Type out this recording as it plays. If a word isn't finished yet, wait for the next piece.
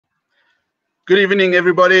Good evening,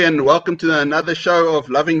 everybody, and welcome to another show of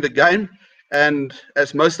Loving the Game. And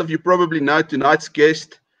as most of you probably know, tonight's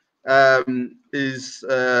guest is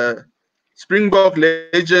Springbok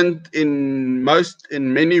legend in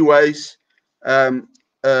many ways, a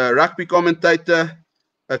rugby commentator,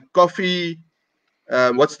 a coffee,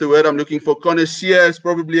 what's the word I'm looking for? Connoisseur is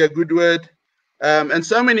probably a good word, and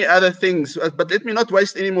so many other things. But let me not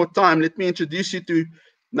waste any more time. Let me introduce you to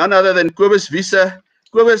none other than Kobus Wiese.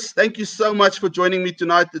 Kobus, thank you so much for joining me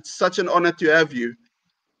tonight. It's such an honor to have you.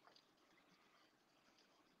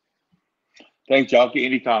 Thanks, Jackie.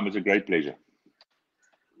 Anytime. It's a great pleasure.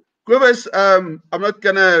 Kobus, I'm not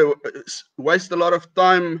going to waste a lot of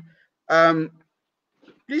time.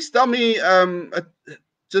 Please tell me,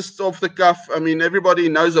 just off the cuff, I mean, everybody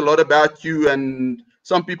knows a lot about you, and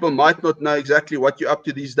some people might not know exactly what you're up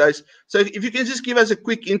to these days. So if you can just give us a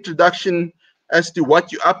quick introduction as to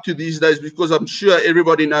what you're up to these days, because I'm sure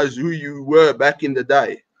everybody knows who you were back in the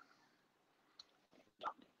day.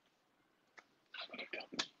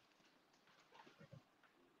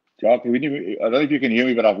 Jack, I don't know if you can hear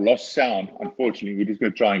me, but I've lost sound. Unfortunately, we're just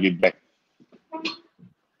going to try and get back.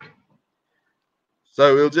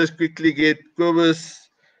 So we'll just quickly get Kobus.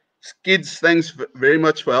 Kids, thanks very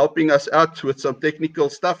much for helping us out with some technical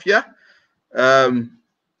stuff here. One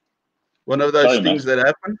of those things that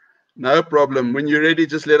happen. No problem. When you're ready,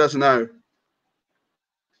 just let us know.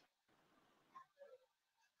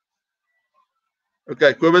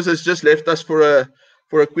 Okay, Kobus has just left us for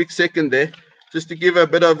a quick second there. Just to give a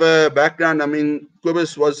bit of a background, I mean,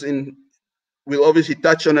 Kobus was in, we'll obviously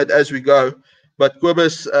touch on it as we go, but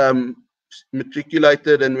Kobus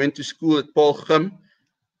matriculated and went to school at Paul Gym,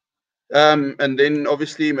 and then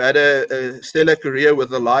obviously had a stellar career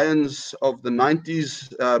with the Lions of the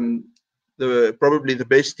 90s, probably the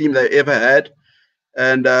best team they ever had.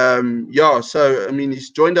 And yeah, so I mean, he's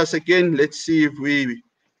joined us again. Let's see if we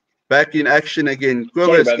back in action again.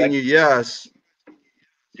 Kobus, can you hear us?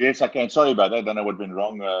 Yes, I can. Sorry about that. I don't know what went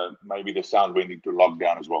wrong. Maybe the sound went into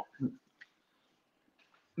lockdown as well.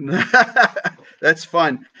 That's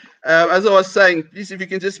fine. As I was saying, please, if you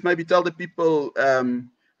can just maybe tell the people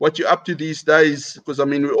what you're up to these days, because I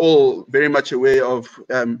mean, we're all very much aware of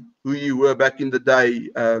who you were back in the day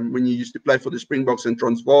when you used to play for the Springboks and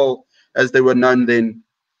Transvaal, as they were known then.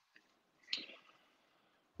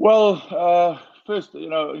 Well, first,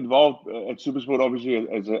 involved at SuperSport, obviously,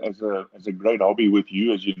 as a great hobby with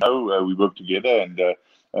you. As you know, we work together, and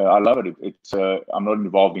I love it. I'm not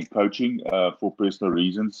involved in coaching for personal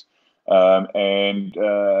reasons, and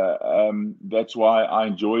that's why I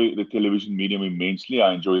enjoy the television medium immensely.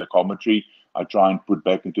 I enjoy the commentary. I try and put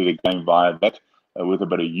back into the game via that with a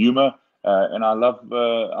bit of humor, and I love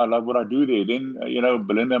what I do there. Then,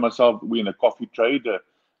 Belinda and myself, we're in the coffee trade.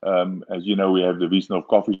 As you know, we have the Wiesnoff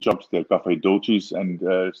coffee shops, the Cafe Dolces,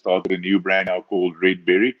 and started a new brand now called Red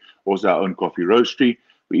Berry, also our own coffee roastery.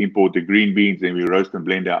 We import the green beans and we roast and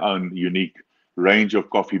blend our own unique range of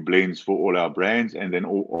coffee blends for all our brands, and then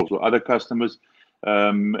also other customers.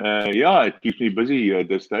 Yeah, it keeps me busy at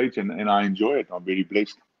this stage, and I enjoy it. I'm very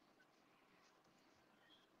blessed.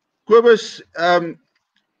 Kobus,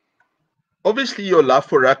 obviously your love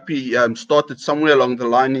for rugby started somewhere along the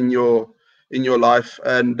line in your life,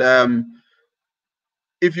 and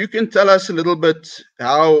if you can tell us a little bit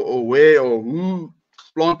how or where or who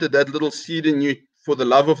planted that little seed in you for the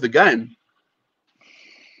love of the game.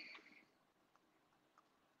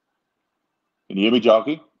 Can you hear me,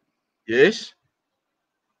 Jackie? Yes.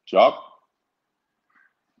 Jock?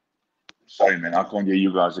 Sorry, man, I can't hear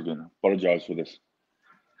you guys again. Apologize for this.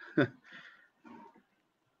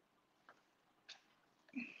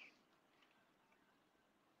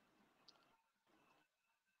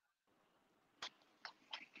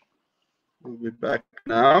 We'll be back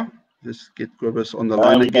now. Just get Kobus on the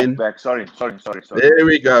line again. Back. Sorry. There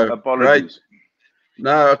we go. Apologies. Right.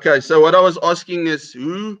 No, okay. So what I was asking is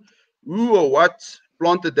who or what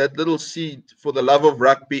planted that little seed for the love of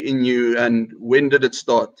rugby in you, and when did it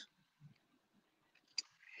start?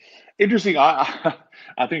 Interesting. I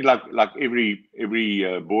think like every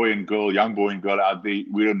boy and girl, young boy and girl out there,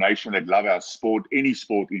 we're a nation that love our sport, any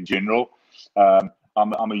sport in general.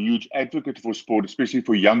 I'm a huge advocate for sport, especially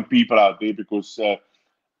for young people out there, because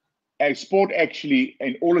sport actually,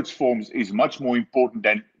 in all its forms, is much more important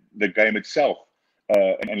than the game itself.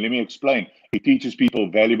 And let me explain. It teaches people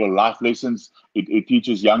valuable life lessons. It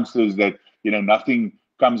teaches youngsters that nothing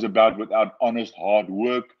comes about without honest, hard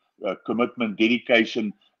work, commitment,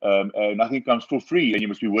 dedication. Nothing comes for free, and you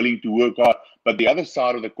must be willing to work hard. But the other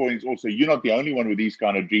side of the coin is also you're not the only one with these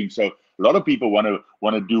kind of dreams. So a lot of people want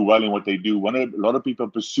to do well in what they do. A lot of people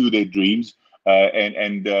pursue their dreams,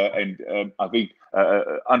 I think,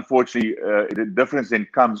 unfortunately, the difference then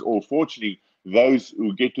comes, or fortunately, those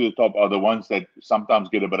who get to the top are the ones that sometimes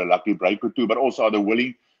get a bit of lucky break or two, but also are the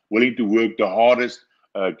willing to work the hardest,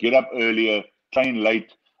 get up earlier, train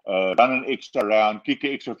late, run an extra round, kick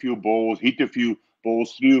an extra few balls, hit a few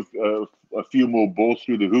balls through, a few more balls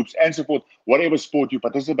through the hoops, and so forth, whatever sport you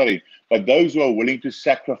participate in. But those who are willing to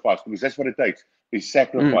sacrifice, because that's what it takes, is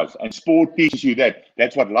sacrifice. And sport teaches you that.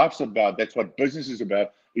 That's what life's about. That's what business is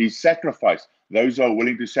about, is sacrifice. Those who are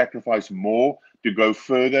willing to sacrifice more, to go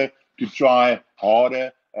further, to try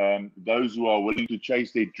harder, those who are willing to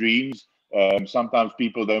chase their dreams. Sometimes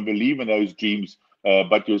people don't believe in those dreams,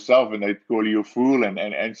 but yourself, and they call you a fool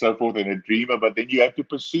and so forth, and a dreamer, but then you have to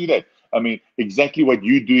pursue that. I mean, exactly what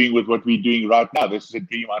you're doing with what we're doing right now. This is a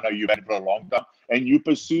dream I know you've had for a long time, and you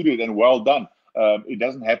pursued it, and well done. It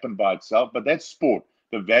doesn't happen by itself, but that's sport.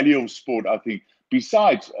 The value of sport, I think,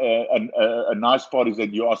 besides a nice part is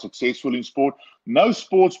that you are successful in sport. No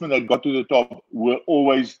sportsman that got to the top were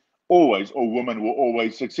always, or women were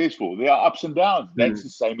always successful. There are ups and downs. That's the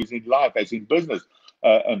same as in life, as in business.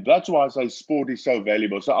 And that's why I say sport is so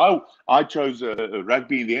valuable. So I chose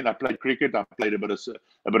rugby in the end. I played cricket. I played a bit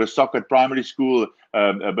of soccer at primary school,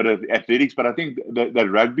 a bit of athletics. But I think the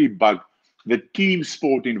rugby bug, the team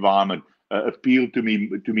sport environment, appealed to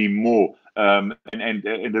me more. And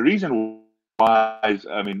the reason why is,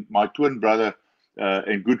 I mean, my twin brother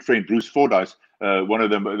and good friend Bruce Fordyce, one of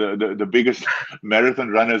the biggest marathon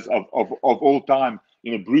runners of all time.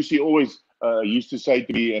 You know, Brucey always used to say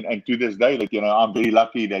to me, and to this day, that, you know, I'm very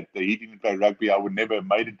lucky that he didn't play rugby. I would never have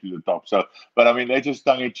made it to the top. So, but I mean, that's just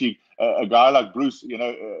tongue in cheek. A guy like Bruce, you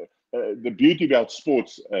know, the beauty about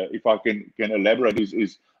sports, if I can elaborate,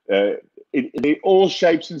 is they're all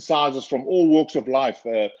shapes and sizes from all walks of life.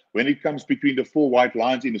 When it comes between the four white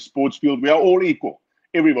lines in the sports field, we are all equal,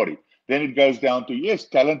 everybody. Then it goes down to, yes,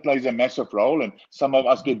 talent plays a massive role, and some of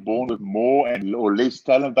us get born with more or less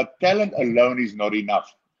talent, but talent alone is not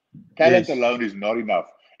enough. Talent alone is not enough.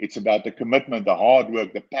 It's about the commitment, the hard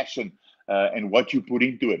work, the passion, and what you put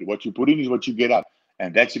into it. What you put in is what you get out.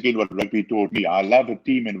 And that's, again, what rugby taught me. I love a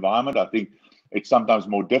team environment. I think it's sometimes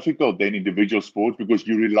more difficult than individual sports because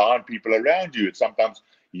you rely on people around you. And sometimes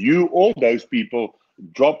all those people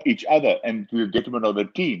drop each other, and to the detriment of the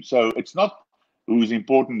team. So it's not who's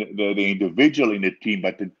important, the individual in the team,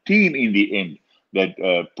 but the team in the end that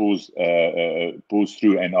pulls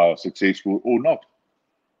through and are successful or not.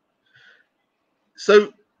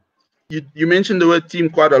 So you mentioned the word team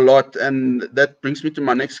quite a lot, and that brings me to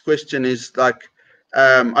my next question is, like,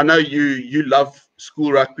 I know you love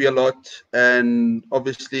school rugby a lot, and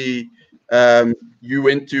obviously you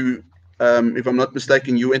went to, if I'm not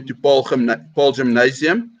mistaken, you went to Paul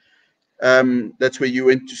Gymnasium. That's where you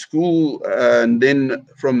went to school, and then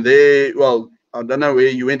from there, well, I don't know where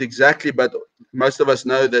you went exactly, but most of us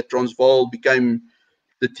know that Transvaal became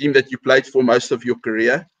the team that you played for most of your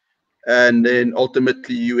career, and then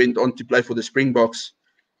ultimately you went on to play for the Springboks.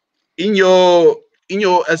 In your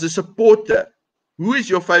as a supporter, who is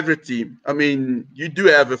your favorite team? I mean, you do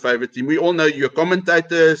have a favorite team. We all know you're a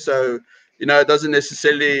commentator, so you know it doesn't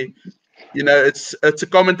necessarily. You know, it's a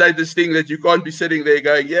commentator's thing that you can't be sitting there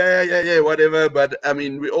going, yeah, whatever. But I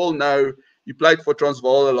mean, we all know you played for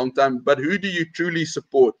Transvaal a long time. But who do you truly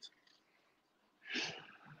support?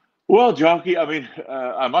 Well, Jackie, I mean,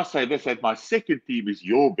 I must say this: that my second team is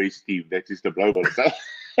your best team. That is the Blue Bulls.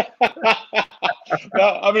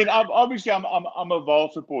 No, I mean, I'm a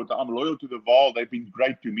Vaal supporter. I'm loyal to the Vaal. They've been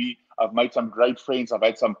great to me. I've made some great friends. I've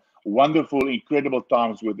had some wonderful, incredible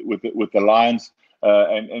times with the Lions.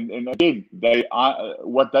 And again,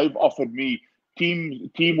 what they've offered me,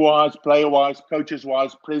 team wise, player wise, coaches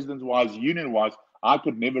wise, presidents wise, union wise, I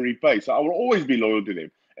could never repay. So I will always be loyal to them,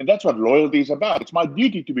 and that's what loyalty is about. It's my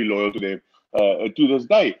duty to be loyal to them to this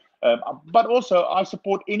day. But also, I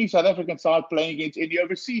support any South African side playing against any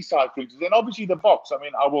overseas side, for instance, and obviously the Boks. I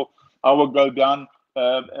mean, I will go down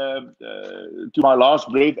to my last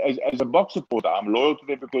breath as a Boks supporter. I'm loyal to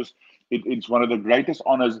them because it's one of the greatest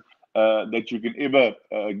honors that you can ever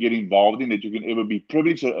get involved in, that you can ever be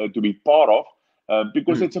privileged to be part of,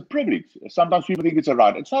 because it's a privilege. Sometimes people think it's a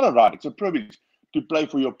right. It's not a right. It's a privilege to play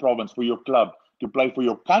for your province, for your club, to play for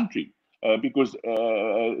your country. Because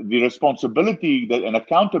the responsibility and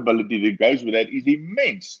accountability that goes with that is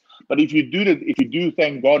immense. But if you do,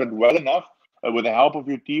 thank God, it well enough with the help of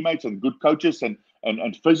your teammates and good coaches and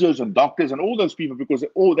physios and doctors and all those people, because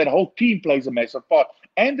that whole team plays a massive part.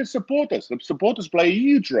 And the supporters play a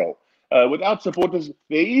huge role. Without supporters,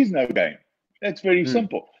 there is no game. That's very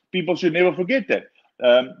simple. People should never forget that.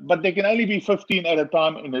 But there can only be 15 at a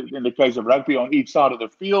time in the case of rugby on each side of the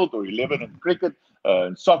field, or 11 in cricket,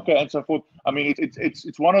 and soccer, and so forth. I mean,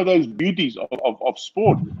 it's one of those beauties of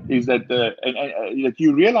sport, is that that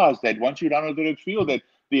you realize that once you run onto the field, that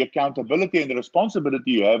the accountability and the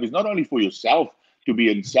responsibility you have is not only for yourself to be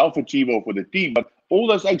a self-achiever for the team, but all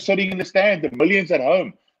those like sitting in the stand, the millions at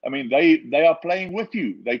home. I mean, they are playing with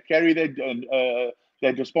you. They carry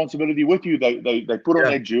that responsibility with you. They put on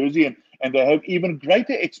their jersey, and they have even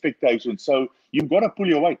greater expectations. So you've got to pull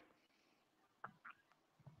your weight.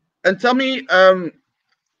 And tell me,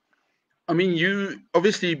 I mean, you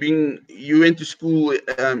obviously you went to school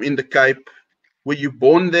in the Cape. Were you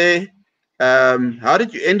born there? How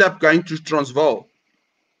did you end up going to Transvaal?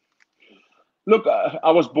 Look,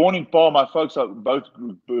 I was born in Paarl. My folks both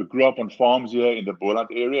grew up on farms here in the Boland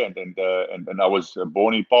area, and I was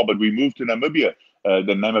born in Paarl. But we moved to Namibia,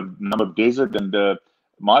 the Namib Desert, and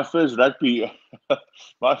my first rugby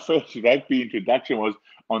introduction was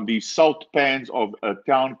on the salt pans of a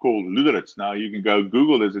town called Luderitz. Now you can go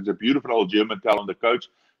Google this. It's a beautiful old German town on the coast.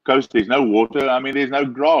 There's no water. I mean, there's no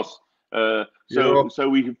grass. So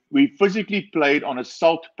we physically played on a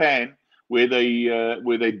salt pan where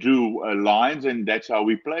they drew lines, and that's how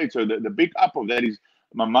we played. So the big up of that is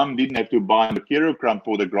my mum didn't have to buy Makero crumb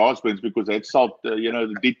for the grass bins, because that salt,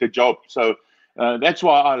 did the job. So that's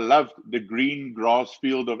why I loved the green grass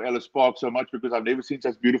field of Ellis Park so much, because I've never seen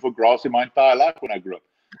such beautiful grass in my entire life when I grew up.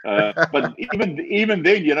 But even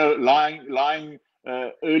then, lying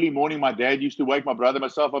early morning, my dad used to wake my brother and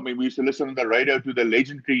myself. I mean, we used to listen on the radio to the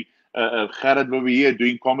legendary Gerard Verweer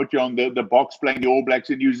doing commentary on the box playing the All Blacks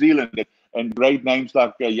in New Zealand, and great names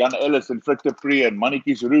like Jan Ellis and Frik de Pre and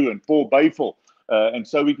Mannetjies Roux and Paul Beifel. And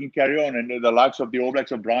so we can carry on. And the likes of the All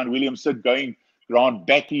Blacks of Brian Williams, Sid Going, Grant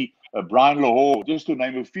Batty, Brian Lahore, just to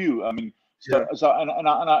name a few. I mean,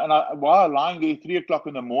 while lying there 3 o'clock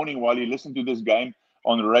in the morning while you listen to this game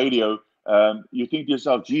on the radio, you think to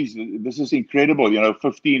yourself, geez, this is incredible.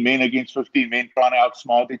 15 men against 15 men trying to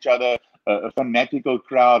outsmart each other, a fanatical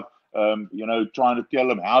crowd, trying to tell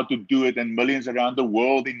them how to do it, and millions around the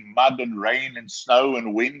world in mud and rain and snow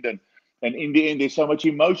and wind. And in the end, there's so much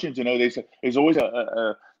emotions. There's always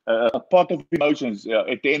a pot of emotions.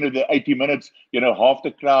 At the end of the 80 minutes, half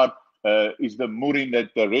the crowd is the mooring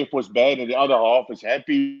that the ref was bad, and the other half is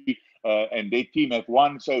happy, and their team have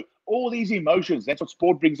won. So all these emotions, that's what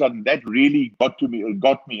sport brings out, and that really got me,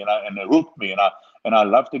 and it hooked me, and I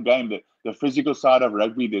love the game, the physical side of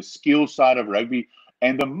rugby, the skill side of rugby.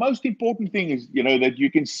 And the most important thing is, that you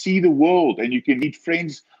can see the world, and you can meet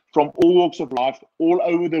friends from all walks of life, all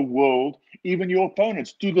over the world, even your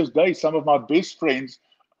opponents. To this day, some of my best friends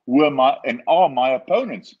are my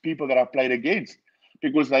opponents, people that I played against,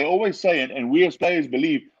 because they always say, and we as players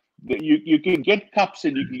believe, that you can get cups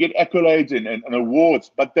and you can get accolades and awards,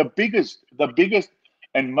 but the biggest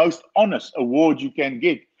and most honest award you can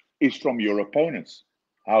get is from your opponents,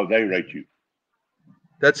 how they rate you.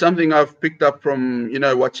 That's something I've picked up from,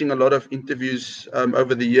 watching a lot of interviews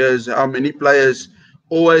over the years, how many players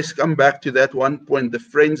always come back to that one point, the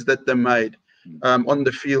friends that they made on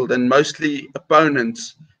the field, and mostly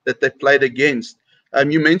opponents that they played against.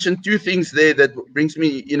 You mentioned two things there that brings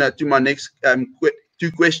me, to my next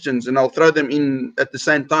two questions, and I'll throw them in at the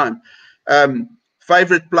same time.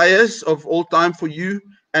 Favorite players of all time for you,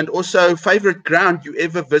 and also favorite ground you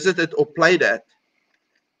ever visited or played at?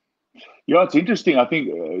 Yeah, it's interesting. I think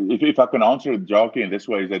if I can answer it, Jackie, in this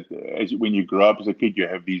way, is that when you grow up as a kid, you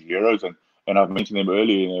have these heroes, and I've mentioned them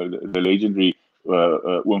earlier. The legendary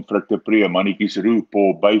Frik de Pre, Mannetjies Roux,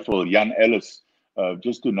 Paul Beifel, Jan Ellis,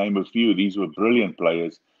 just to name a few. These were brilliant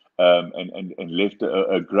players, and left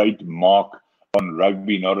a great mark on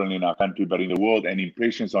rugby, not only in our country but in the world, and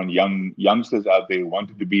impressions on youngsters out there who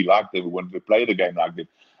wanted to be like them, who wanted to play the game like them,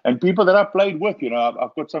 and people that I played with.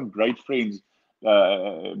 I've got some great friends,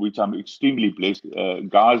 which I'm extremely blessed.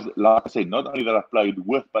 Guys, like I said, not only that I played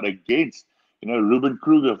with, but against. Ruben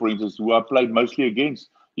Kruger, for instance, who I played mostly against.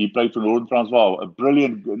 He played for Northern Transvaal.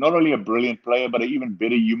 Not only a brilliant player, but an even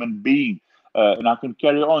better human being. And I can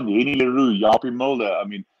carry on. Henny Leroux, Japie Mulder. I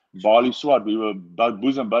mean, Barley Swart. We were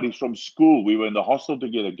bosom buddies from school. We were in the hostel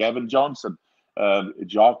together. Gavin Johnson,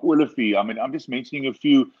 Jacques Olafie. I mean, I'm just mentioning a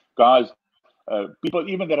few guys. People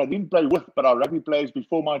even that I didn't play with, but are rugby players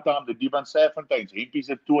before my time, the Divan Safontaines, Hempies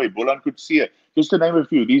at Toy, Bolan Kutsia, just to name a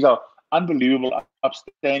few. These are unbelievable,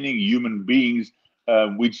 upstanding human beings,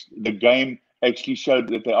 which the game actually showed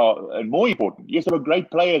that they are. And more important, yes, they were great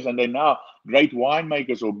players, and they're now great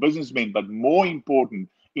winemakers or businessmen, but more important,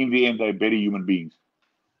 in the end, they're better human beings.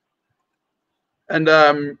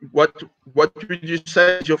 And what would you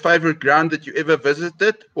say is your favorite ground that you ever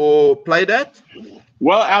visited or played at?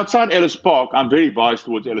 Well, outside Ellis Park, I'm very biased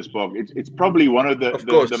towards Ellis Park. It's probably one of Of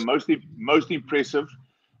the course. most impressive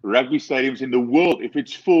rugby stadiums in the world. If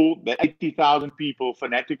it's full, the 80,000 people,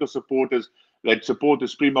 fanatical supporters that support the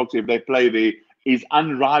Springboks if they play there, is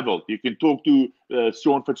unrivaled. You can talk to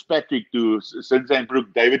Sean Fitzpatrick, to Sinzan Brook,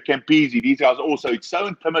 David Campese. These guys also. It's so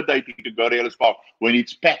intimidating to go to Ellis Park when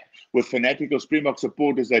it's packed with fanatical Springbok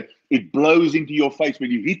supporters that it blows into your face when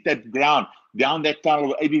you hit that ground, down that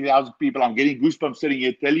tunnel of 80,000 people. I'm getting goosebumps sitting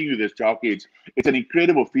here telling you this, Jackie. It's an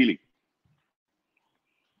incredible feeling.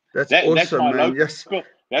 That's That's awesome, my man. local. Yes.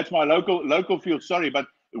 That's my local field. Sorry, but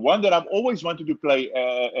the one that I've always wanted to play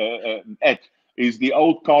at is the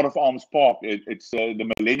old Cardiff Arms Park. It's the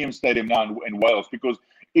Millennium Stadium now in Wales. Because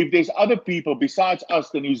if there's other people besides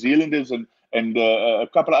us, the New Zealanders and a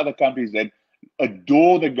couple of other countries that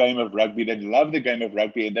adore the game of rugby, that love the game of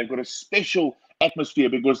rugby, and they've got a special atmosphere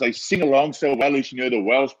because they sing along so well. As you know, the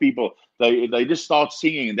Welsh people, they just start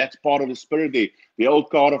singing, and that's part of the spirit there. The old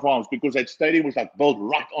Cardiff Arms, because that stadium was like built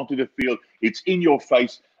right onto the field. It's in your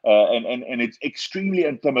face, and it's extremely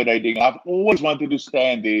intimidating. I've always wanted to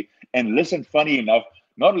stand there and listen, funny enough,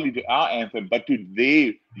 not only to our anthem, but to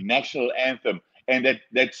their national anthem. And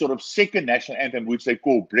that sort of second national anthem, which they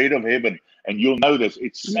call Bread of Heaven. And you'll know this.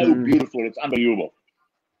 It's so beautiful. It's unbelievable.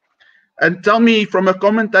 And tell me, from a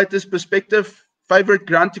commentator's perspective, favorite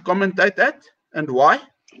ground to commentate at and why?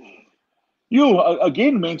 You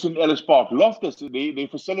again mentioned Ellis Park. Loftus, the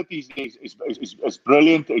facilities is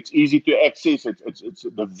brilliant. It's easy to access. It's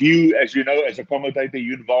the view, as you know, as a commentator,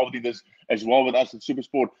 you're involved in this as well with us at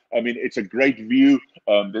Supersport. I mean, it's a great view,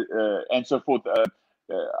 and so forth.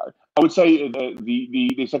 I would say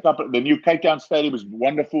there's a couple. The new Cape Town Stadium is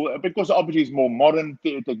wonderful because obviously it's more modern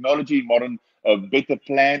technology, modern, better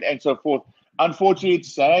planned, and so forth. Unfortunately,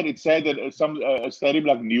 it's sad. It's sad that some a stadium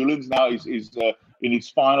like Newlands now is in its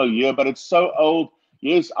final year, but it's so old.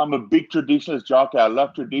 Yes, I'm a big traditionalist, Jockey. I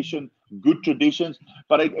love tradition, good traditions,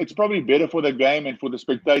 but it's probably better for the game and for the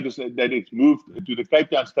spectators that it's moved to the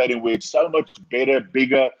Cape Town Stadium, where it's so much better,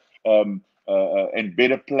 bigger, and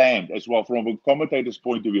better planned as well from a commentator's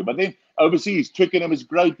point of view. But then overseas, Twickenham is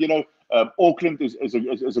great. You know, Auckland is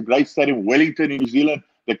a great stadium. Wellington in New Zealand,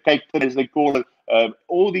 the Cape Town as they call it.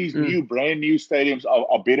 All these brand new stadiums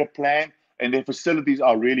are better planned, and their facilities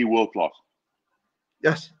are really world class.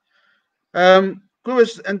 Yes.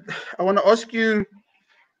 Kobus, and I want to ask you.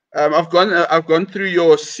 I've gone through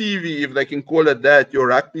your CV, if they can call it that, your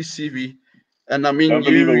rugby CV, and I mean, don't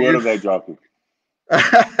believe a word of that, Jockey.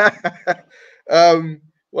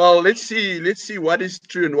 Well, let's see what is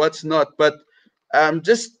true and what's not. But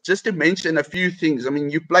just to mention a few things. I mean,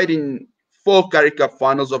 you played in 4 Currie Cup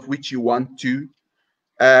finals, of which you won 2.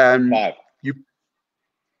 5.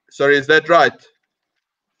 Sorry, is that right?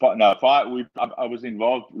 No, 5. I was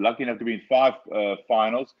involved, lucky enough to be in 5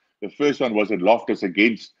 finals. The first one was at Loftus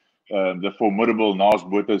against the formidable Nas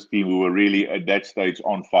Botha's team, who were really at that stage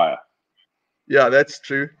on fire. Yeah, that's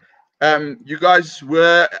true. You guys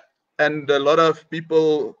were, and a lot of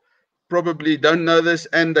people probably don't know this,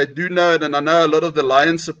 and they do know it. And I know a lot of the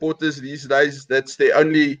Lions supporters these days, that's their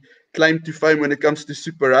only claim to fame when it comes to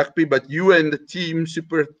Super Rugby. But you were in the team,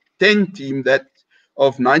 Super 10 team, that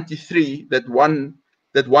of '93 that won.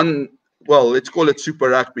 Well, let's call it Super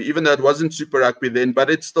Rugby, even though it wasn't Super Rugby then, but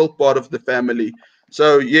it's still part of the family.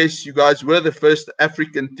 So yes, you guys were the first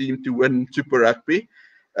African team to win Super Rugby.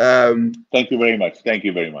 Thank you very much. Thank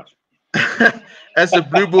you very much. As a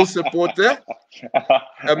Blue Bull supporter,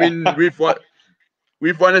 I mean, we've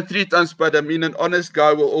won it 3 times, but I mean, an honest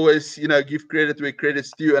guy will always, give credit where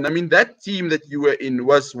credit's due. And I mean, that team that you were in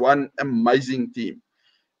was one amazing team.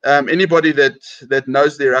 Anybody that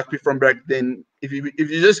knows their rugby from back then, if you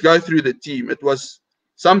just go through the team, it was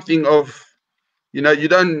something of, you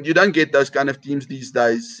don't get those kind of teams these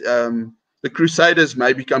days. The Crusaders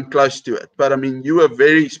may come close to it, but I mean, you were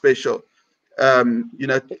very special.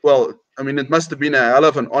 Well, I mean, it must have been a hell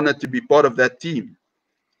of an honor to be part of that team.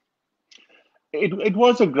 It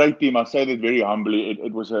was a great team. I say that very humbly.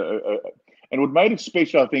 It was and what made it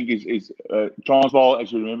special, I think, is Transvaal,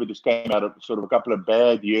 as you remember, just came out of sort of a couple of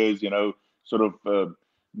bad years, sort of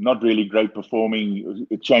not really great performing,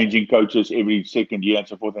 changing coaches every second year and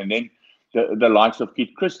so forth. And then the likes of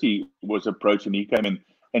Keith Christie was approached, and he came in,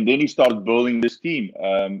 and then he started building this team,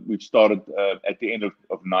 which started at the end of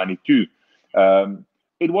 '92.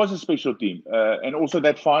 It was a special team, and also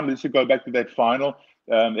that final. Let's go back to that final.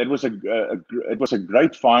 It was a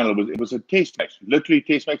great final. It was a test match, literally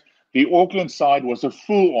test match. The Auckland side was a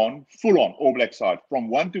full-on All Black side from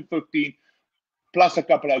 1 to 15. plus a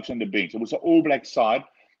couple of oaks on the bench. It was an All Black side.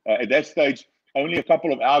 At that stage, only a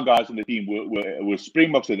couple of our guys in the team were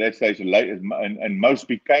Springboks at that stage, and most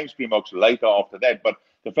became Springboks later after that. But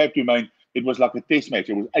the fact remains, it was like a test match.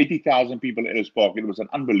 It was 80,000 people at Ellis Park. It was an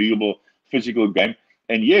unbelievable physical game.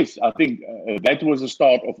 And yes, I think that was the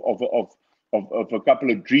start of a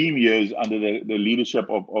couple of dream years under the leadership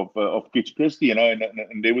of Kitch Christie,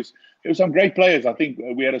 and there was some great players. I think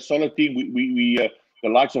we had a solid team. We the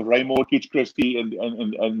likes of Raymore, Kitch Christie,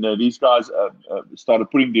 and these guys started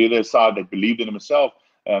putting the other side that believed in themselves,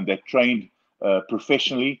 that trained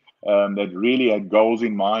professionally, that really had goals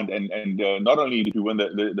in mind, and not only did we win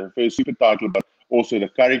the first super title, but also the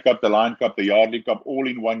Currie Cup, the Lion Cup, the Yardley Cup, all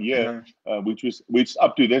in 1 year, which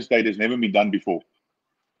up to this date has never been done before.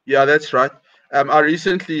 Yeah, that's right. I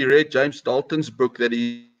recently read James Dalton's book that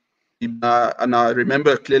and I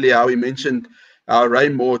remember clearly how he mentioned how Ray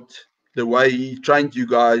Mort, the way he trained you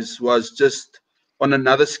guys was just on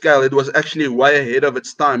another scale. It was actually way ahead of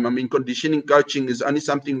its time. I mean, conditioning coaching is only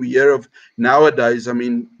something we hear of nowadays. I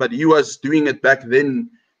mean, but he was doing it back then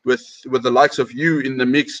with the likes of you in the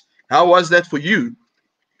mix. How was that for you?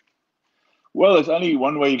 Well, there's only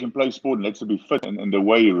one way you can play sport, and that's to be fit. And the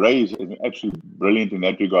way Ray is absolutely brilliant in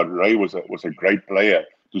that regard. Ray was a great player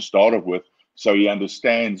to start off with, so he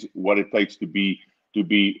understands what it takes to be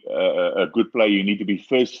a good player. You need to be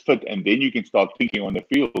first fit, and then you can start thinking on the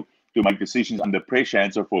field to make decisions under pressure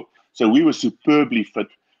and so forth. So we were superbly fit.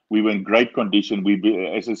 We were in great condition.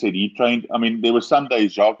 As I said, he trained. I mean, there were some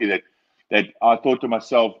days, Jacques, that I thought to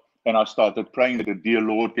myself, and I started praying that the dear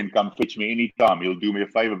Lord can come fetch me anytime. He'll do me a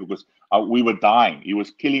favor, because we were dying. He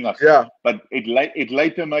was killing us. Yeah. But it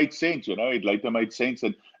later made sense, It later made sense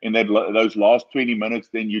that in those last 20 minutes,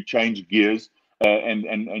 then you change gears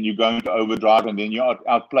and you go into overdrive, and then you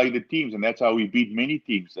outplay the teams. And that's how we beat many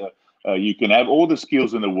teams. You can have all the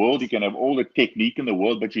skills in the world. You can have all the technique in the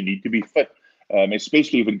world, but you need to be fit,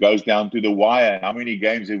 especially if it goes down to the wire. How many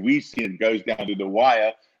games have we seen it goes down to the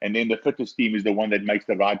wire, and then the fittest team is the one that makes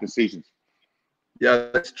the right decisions? Yeah,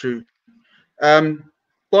 that's true.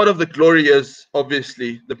 Part of the glory is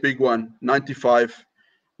obviously the big one, 95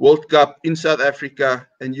 World Cup in South Africa,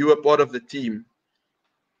 and you were part of the team.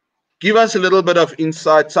 Give us a little bit of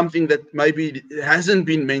insight, something that maybe hasn't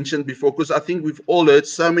been mentioned before, because I think we've all heard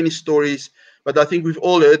so many stories, but I think we've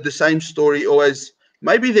all heard the same story always.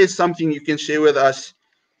 Maybe there's something you can share with us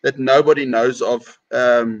that nobody knows of,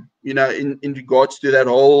 in regards to that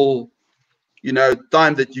whole,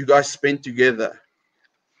 time that you guys spent together.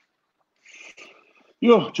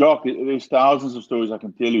 Yeah, Jock, there's thousands of stories I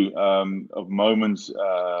can tell you, of moments.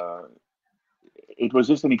 It was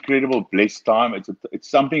just an incredible, blessed time. It's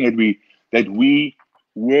something that we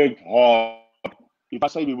worked hard. If I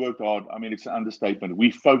say we worked hard, I mean, it's an understatement. We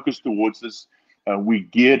focused towards this. We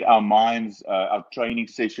geared our minds, our training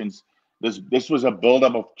sessions. This was a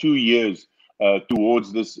build-up of 2 years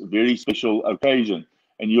towards this very special occasion.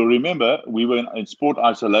 And you'll remember we were in sport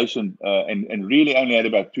isolation and really only had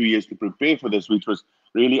about 2 years to prepare for this, which was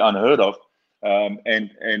really unheard of.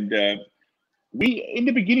 We in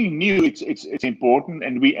the beginning knew it's important,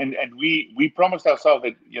 and we promised ourselves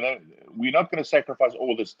that we're not going to sacrifice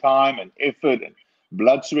all this time and effort and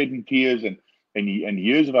blood, sweat, and tears and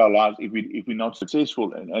years of our lives if we're not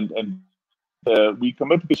successful. And we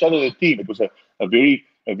committed to each other as a team. It was a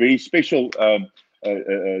very special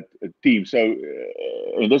team. So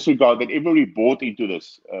in this regard, that everybody bought into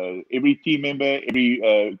this. Every team member,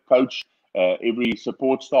 every coach, every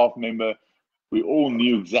support staff member. We all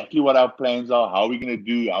knew exactly what our plans are, how we're going to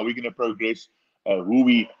do, how we're going to progress, who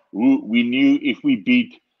we knew if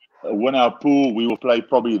we win our pool, we will play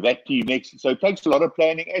probably that team next. So it takes a lot of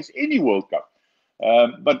planning, as any World Cup.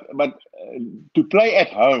 But to play at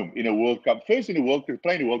home in a World Cup, first in a World Cup,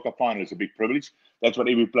 playing a World Cup final is a big privilege. That's what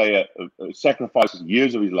every player sacrifices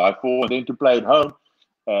years of his life for. And then to play at home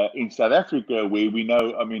in South Africa, where we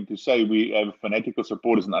know, I mean, to say we have fanatical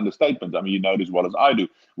supporters is an understatement. I mean, you know it as well as I do.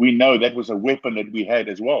 We know that was a weapon that we had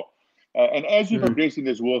as well. And as we progress in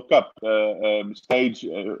this World Cup, stage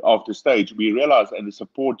after stage, we realized, and the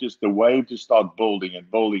support, just the wave to start building.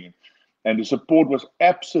 And the support was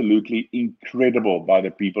absolutely incredible by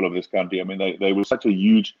the people of this country. I mean, they were such a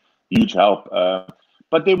huge help.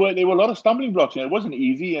 But there were a lot of stumbling blocks, and it wasn't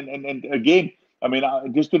easy. And again, I mean,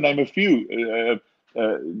 just to name a few,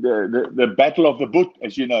 the Battle of the Boot,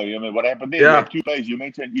 as you know. I mean, what happened there? Yeah. We had 2 players. You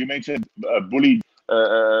mentioned Bully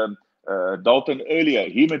Dalton earlier.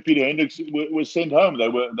 Him and Peter Hendricks were sent home. They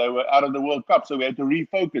were out of the World Cup, so we had to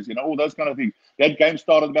refocus. All those kind of things. That game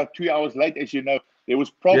started about 2 hours late, as you know. There was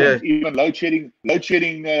problems. Yeah. Even load shedding. Load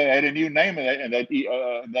shedding had a new name in that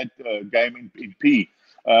game in P.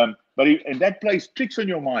 But and that plays tricks on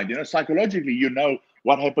your mind. Psychologically,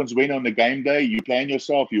 what happens when on the game day. You plan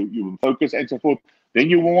yourself, you focus and so forth. Then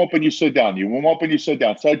you warm up and you sit down. You warm up and you sit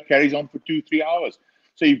down. So it carries on for 2-3 hours.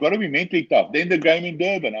 So you've got to be mentally tough. Then the game in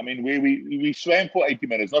Durban, where we swam for 80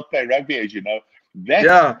 minutes, not play rugby, as you know.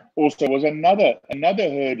 That also was another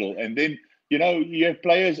hurdle. And then, you have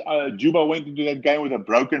players. Juba went into that game with a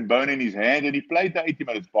broken bone in his hand, and he played the 80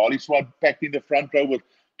 minutes. Barley Swat packed in the front row with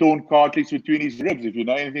torn cartilage between his ribs. If you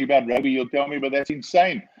know anything about rugby, you'll tell me, but that's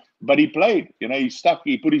insane. But he played. He stuck.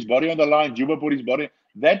 He put his body on the line. Juba put his body.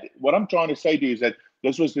 What I'm trying to say to you is that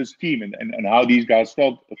this was this team and how these guys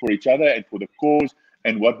felt for each other and for the cause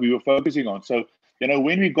and what we were focusing on. So,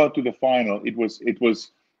 when we got to the final, it was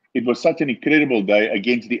such an incredible day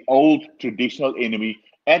against the old traditional enemy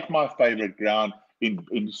at my favorite ground in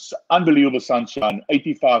unbelievable sunshine,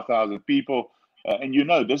 85,000 people. And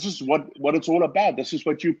this is what it's all about. This is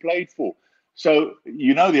what you played for. So,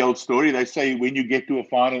 the old story, they say when you get to a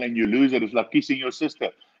final and you lose it, it's like kissing your sister.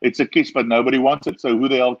 It's a kiss, but nobody wants it. So who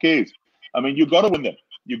the hell cares? You got to win them.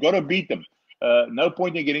 You got to beat them. No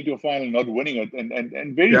point in getting to a final and not winning it.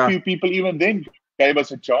 And very few people even then gave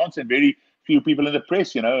us a chance, and very few people in the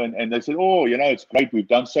press, and they said, oh, it's great. We've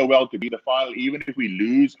done so well to be the final. Even if we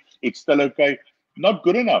lose, it's still okay. Not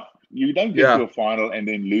good enough. You don't get to a final and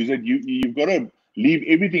then lose it. You've got to leave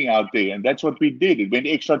everything out there. And that's what we did. It went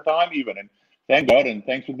extra time even. And thank God, and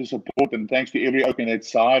thanks for the support, and thanks to every oak on that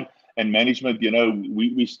side and management.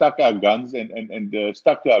 We stuck our guns and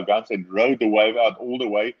stuck to our guns and rode the wave out all the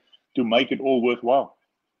way to make it all worthwhile.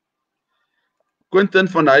 Quentin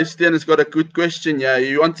van Huisteen has got a good question. Yeah,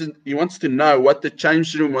 he wants to know what the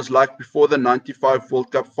change room was like before the '95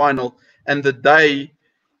 World Cup final and the day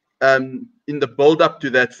in the build-up to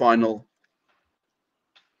that final.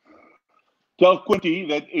 Tell Quinty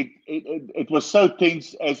that it was so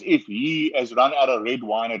tense as if he has run out of red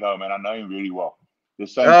wine at home, and I know him very well. The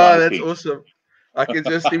same kind of that's awesome. I can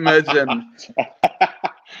just imagine.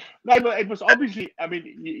 No, but it was obviously.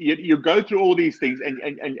 You go through all these things,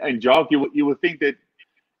 and Jacques, you will think that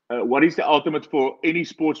what is the ultimate for any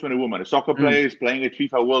sportsman or woman? A soccer player is playing at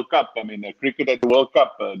FIFA World Cup. Cricket at the World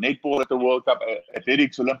Cup, netball at the World Cup,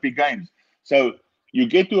 athletics, Olympic Games. So you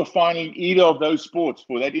get to a final in either of those sports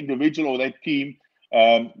for that individual or that team.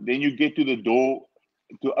 Then you get to the door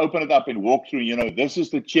to open it up and walk through. This is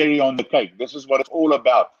the cherry on the cake. This is what it's all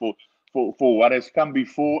about for what has come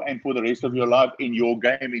before and for the rest of your life in your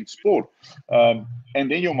game, in sport. And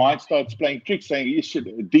then your mind starts playing tricks, saying,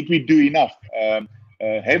 did we do enough?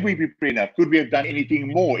 Have we prepared enough? Could we have done anything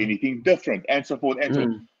more, anything different, and so forth, and so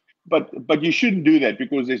on. But you shouldn't do that,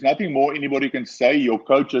 because there's nothing more anybody can say. Your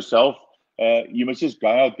coach, yourself, you must just go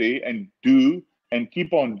out there and do and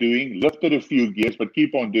keep on doing, lifted a few gears, but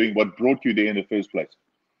keep on doing what brought you there in the first place.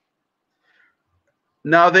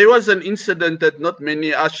 Now, there was an incident that not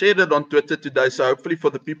many, I shared it on Twitter today, so hopefully for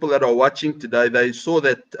the people that are watching today, they saw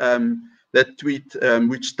that that tweet,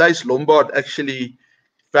 which Thijs Lombard actually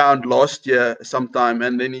found last year sometime,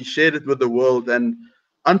 and then he shared it with the world. And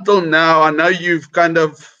until now, I know you've kind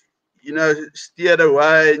of, steered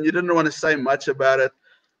away and you didn't want to say much about it.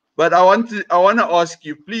 But I want to ask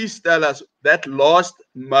you, please tell us that last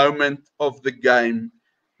moment of the game.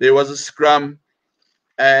 There was a scrum,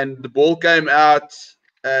 and the ball came out,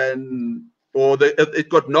 it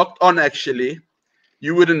got knocked on. Actually,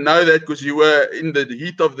 you wouldn't know that because you were in the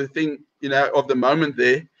heat of the thing, of the moment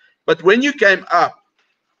there. But when you came up,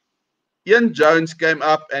 Ian Jones came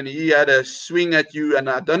up and he had a swing at you, and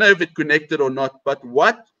I don't know if it connected or not. But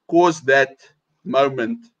what caused that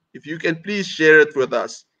moment? If you can please share it with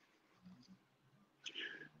us.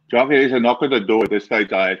 Jacques, there is a knock at the door. At this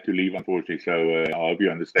stage, I have to leave, unfortunately. So I hope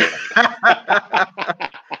you understand.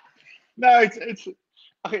 No,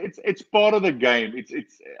 it's part of the game.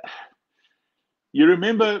 It's. You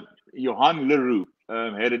remember Johan Leroux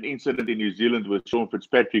had an incident in New Zealand with Sean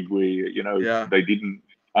Fitzpatrick, where they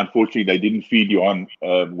didn't feed Johan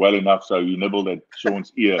well enough, so he nibbled at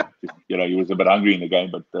Sean's ear. He was a bit hungry in the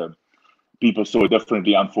game, but people saw it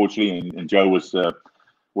differently, unfortunately, and Joe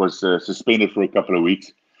was suspended for a couple of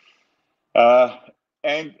weeks.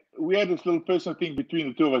 And we had this little personal thing between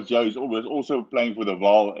the two of us. Joe was also playing for the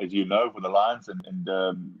Val, as you know, for the Lions, and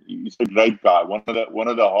he's a great guy, one of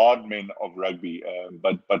the hard men of rugby,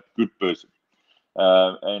 but good person,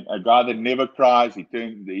 and a guy that never cries. He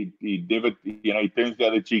turns the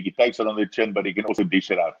other cheek. He takes it on the chin, but he can also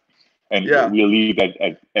dish it out. And we'll leave that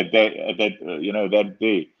at that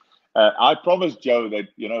day. I promised Joe that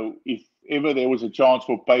if ever there was a chance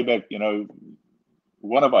for payback,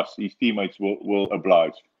 one of us, his teammates, will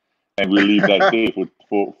oblige, and we'll leave that there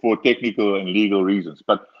for technical and legal reasons.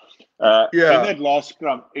 But In Yeah. that last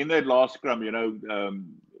scrum,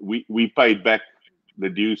 we paid back the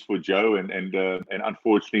dues for Joe, and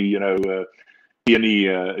unfortunately,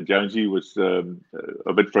 Ian Jonesy was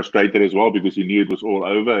a bit frustrated as well because he knew it was all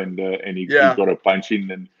over, and he Yeah. got a punch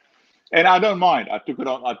in, and I don't mind. I took it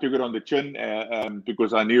on the chin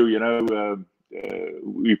because I knew,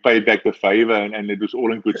 we paid back the favor, and it was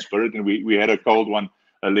all in good spirit, and we had a cold one,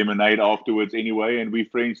 a lemonade afterwards anyway, and we're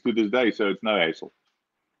friends to this day, so it's no hassle.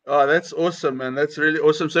 Oh, that's awesome, man. That's really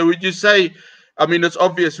awesome. So would you say, I mean, it's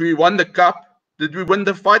obvious we won the cup. Did we win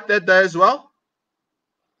the fight that day as well?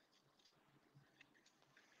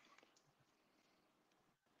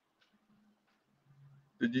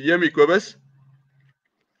 Did you hear me, Kobus?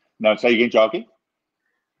 Now, say again, Jackie.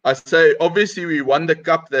 I say, obviously, we won the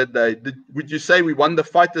cup that day. Would you say we won the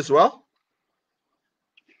fight as well?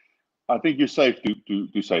 I think you're safe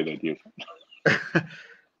to say that, yes.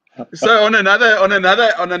 So on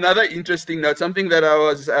another interesting note, something that I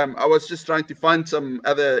was just trying to find some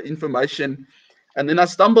other information, and then I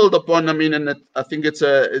stumbled upon. I mean, and I think it's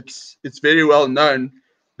very well known,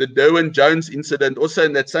 the Derwin Jones incident. Also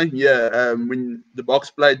in that same year, when the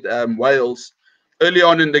Boks played Wales, early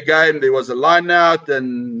on in the game there was a line out,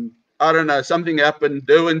 and I don't know, something happened.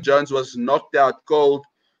 Derwin Jones was knocked out cold.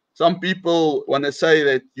 Some people want to say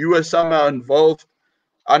that you were somehow involved.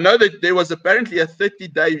 I know that there was apparently a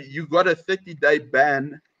 30-day, you got a 30-day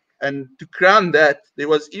ban. And to crown that, there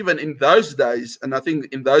was even in those days, and I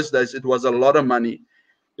think in those days it was a lot of money,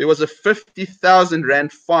 there was a 50,000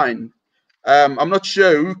 Rand fine. I'm not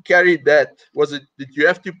sure who carried that. Did you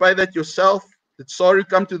have to pay that yourself? Did Saru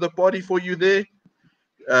come to the party for you there?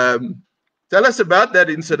 Tell us about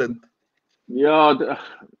that incident. Yeah,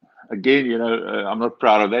 again, I'm not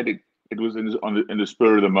proud of that. It was in the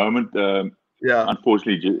spur of the moment. Yeah.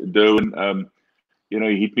 Unfortunately, Derwin, he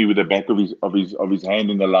hit me with the back of his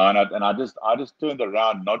hand in the line out, and I just turned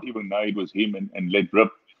around, not even know it was him, and let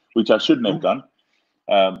rip, which I shouldn't have done.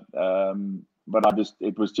 But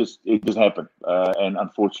it just happened, and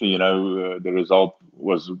unfortunately, the result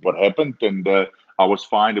was what happened, and I was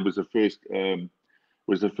fined. It was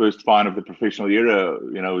the first fine of the professional era.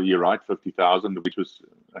 You're right, 50,000, which was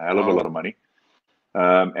a hell of a lot of money.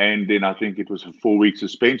 And then I think it was a 4-week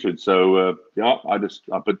suspension. So I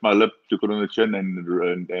bit my lip, took it on the chin,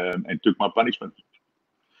 and took my punishment.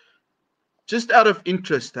 Just out of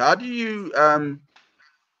interest, how do you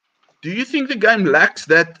think the game lacks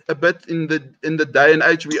that a bit in the day and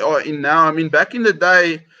age we are in now? I mean, back in the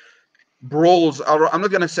day, brawls. I'm not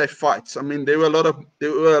going to say fights. I mean, there were a lot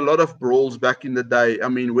of brawls back in the day. I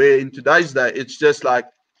mean, where in today's day it's just like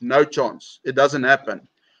no chance. It doesn't happen.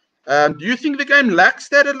 Do you think the game lacks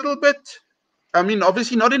that a little bit? I mean,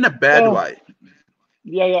 obviously not in a bad way.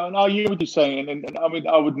 Yeah. No, I hear what you're saying, and I mean,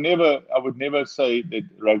 I would never say that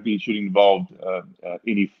rugby should involve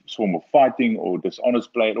any form of fighting or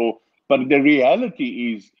dishonest play at all. But the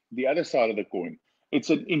reality is the other side of the coin. It's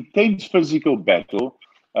an intense physical battle,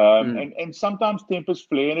 and sometimes tempers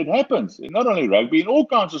flare, and it happens. Not only rugby, in all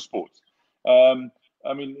kinds of sports.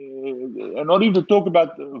 I mean, and not even to talk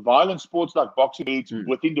about violent sports like boxing, it's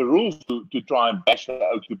within the rules to try and bash it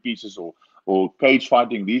out to pieces, or cage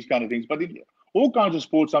fighting, these kind of things. But in all kinds of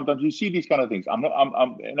sports, sometimes you see these kind of things. I'm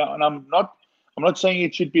not saying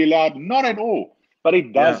it should be allowed, not at all. But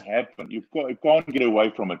it does happen. You can't get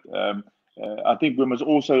away from it. I think we must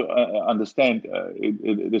also understand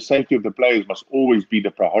the safety of the players must always be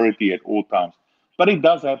the priority at all times. But it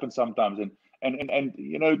does happen sometimes, and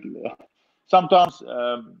sometimes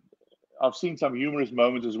I've seen some humorous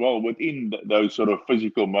moments as well within those sort of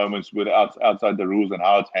physical moments outside the rules, and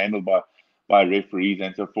how it's handled by referees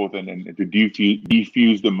and so forth, and to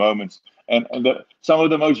defuse the moments. And some of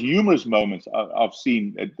the most humorous moments I've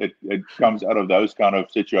seen it comes out of those kind of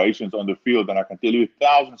situations on the field. And I can tell you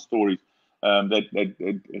 1,000 stories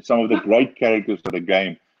that some of the great characters of the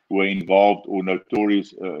game were involved or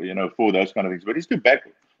notorious, for those kind of things. But it's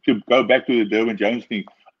to go back to the Derwin Jones thing.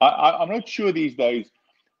 I'm not sure these days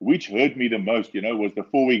which hurt me the most, was the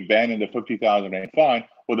 4-week ban and the 50,000 Rand fine,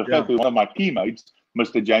 or the fact that one of my teammates,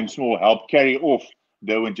 Mr. James Small, helped carry off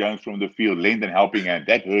Derwin Jones from the field, lend a helping hand.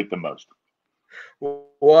 That hurt the most.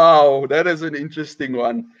 Wow, that is an interesting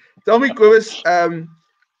one. Tell me, Kobus,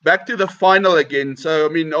 back to the final again. So, I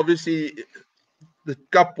mean, obviously, the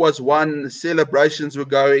cup was won, the celebrations were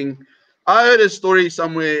going. I heard a story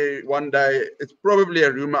somewhere one day, it's probably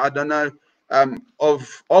a rumor, I don't know,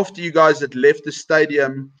 of after you guys had left the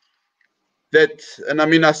stadium, and I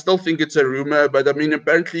mean, I still think it's a rumor, but I mean,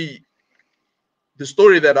 apparently the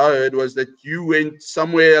story that I heard was that you went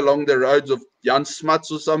somewhere along the roads of Jan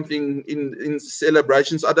Smuts or something in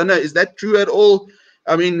celebrations. I don't know. Is that true at all?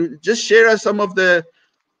 I mean, just share us some of the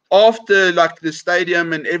after like the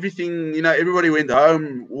stadium and everything, everybody went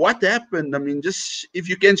home. What happened? I mean, just if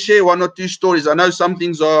you can share one or two stories. I know some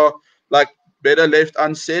things are like better left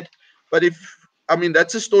unsaid, but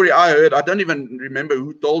that's a story I heard. I don't even remember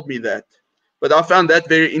who told me that, but I found that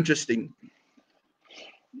very interesting.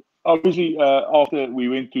 Obviously, after we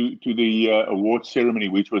went to the award ceremony,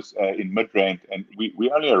 which was in Midrand, and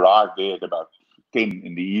we only arrived there at about 10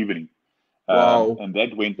 in the evening. Wow. And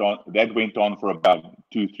that went on for about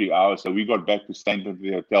 2-3 hours. So we got back to Stanton to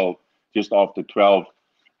the hotel just after 12.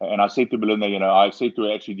 And I said to Belinda, I said to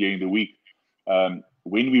her actually during the week,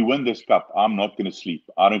 when we win this cup, I'm not going to sleep.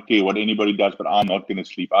 I don't care what anybody does, but I'm not going to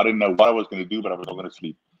sleep. I didn't know what I was going to do, but I was not going to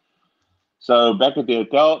sleep. So back at the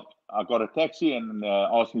hotel, I got a taxi and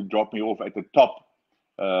asked him to drop me off at the top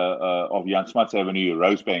of Jan Smuts Avenue,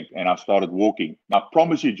 Rosebank, and I started walking. Now, I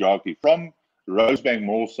promise you, Jackie, from Rosebank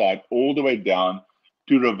Mall side all the way down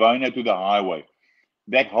to Rivonia to the highway,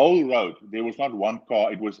 that whole road, there was not one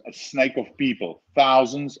car. It was a snake of people.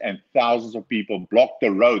 Thousands and thousands of people blocked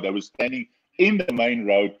the road. They were standing in the main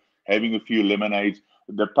road having a few lemonades.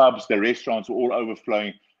 The pubs, the restaurants were all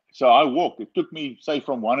overflowing. So I walked. It took me, say,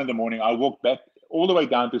 from 1 in the morning. I walked back all the way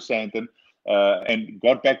down to Sandton and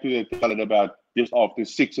got back to the hotel at about just after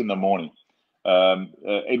 6 in the morning.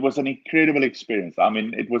 It was an incredible experience. I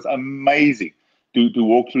mean, it was amazing to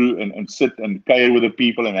walk through and sit and care with the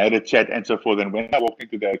people and have a chat and so forth. And when I walked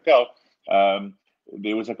into the hotel,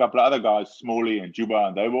 there was a couple of other guys, Smalley and Juba,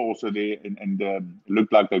 and they were also there and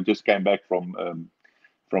looked like they just came back from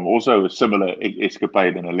also a similar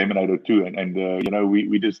escapade and a lemonade or two. And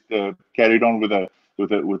we just carried on with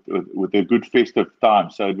a good festive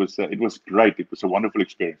time. So it was great. It was a wonderful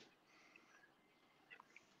experience.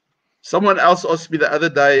 Someone else asked me the other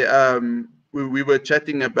day, we were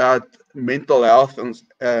chatting about mental health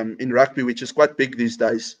in rugby, which is quite big these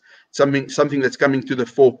days. Something that's coming to the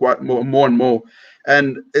fore quite more and more.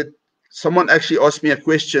 And someone actually asked me a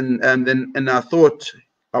question, and I thought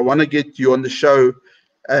I want to get you on the show.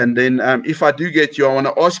 And then if I do get you, I want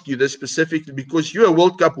to ask you this specifically because you're a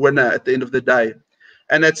World Cup winner at the end of the day.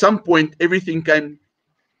 And at some point, everything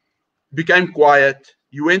became quiet.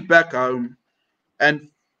 You went back home, and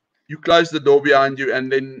you closed the door behind you,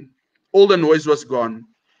 and then all the noise was gone.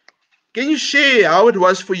 Can you share how it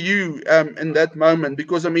was for you in that moment?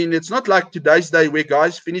 Because, I mean, it's not like today's day where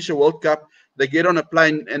guys finish a World Cup, they get on a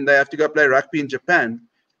plane, and they have to go play rugby in Japan.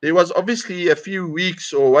 There was obviously a few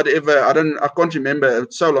weeks or whatever. I can't remember.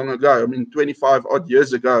 It's so long ago. I mean, 25 odd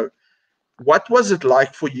years ago. What was it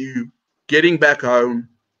like for you getting back home,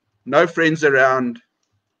 no friends around,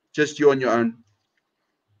 just you on your own?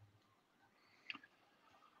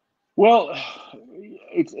 Well,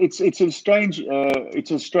 it's a strange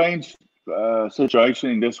situation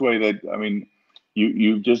in this way that, I mean,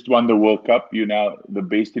 you just won the World Cup. You're now the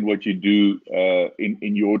best in what you do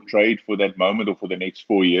in your trade for that moment or for the next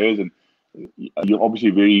 4 years, and you're obviously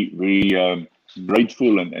very very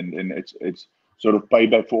grateful and it's sort of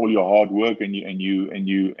payback for all your hard work, and you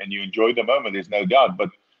enjoy the moment. There's no doubt, but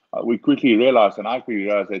we quickly realized, and I quickly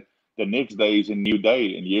realized that the next day is a new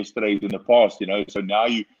day, and yesterday is in the past. So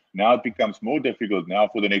now it becomes more difficult. Now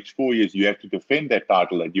for the next 4 years, you have to defend that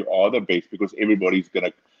title that you are the best because everybody's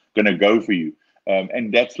gonna go for you,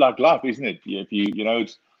 and that's like life, isn't it?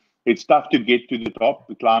 If it's tough to get to the top,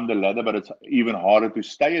 to climb the ladder, but it's even harder to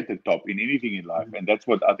stay at the top in anything in life. And that's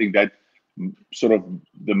what I think that sort of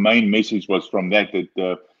the main message was from that.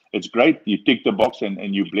 It's great you tick the box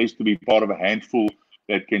and you're blessed to be part of a handful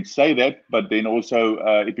that can say that, but then also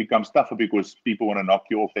it becomes tougher because people want to knock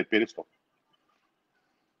you off that pedestal.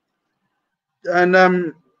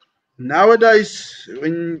 And nowadays,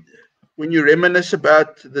 when you reminisce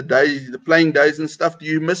about the days, the playing days and stuff, do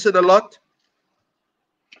you miss it a lot?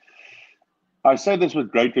 I say this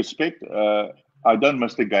with great respect. I don't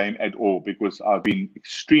miss the game at all because I've been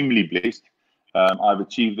extremely blessed. I've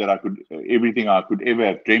achieved that everything I could ever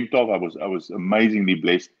have dreamt of. I was amazingly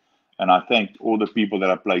blessed, and I thank all the people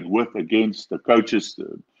that I played with, against, the coaches,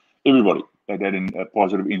 everybody that had a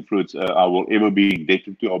positive influence. I will ever be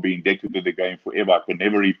indebted to. I'll be indebted to the game forever. I can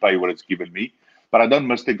never repay what it's given me, but I don't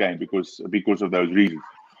miss the game because of those reasons.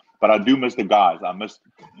 But I do miss the guys. I miss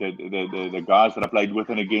the guys that I played with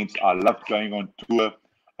and against. I loved going on tour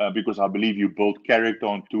because I believe you build character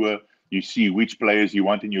on tour. You see which players you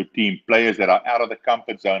want in your team. Players that are out of the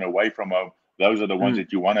comfort zone, away from home. Those are the ones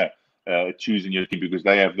that you want to choose in your team because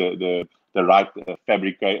they have the right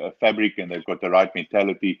fabric, and they've got the right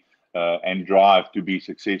mentality and drive to be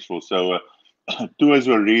successful. So tours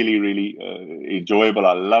were really, really enjoyable.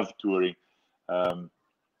 I love touring.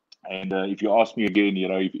 And if you ask me again,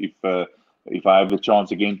 if if I have the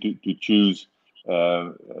chance again to choose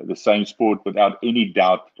the same sport without any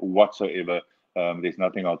doubt whatsoever, there's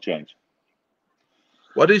nothing I'll change.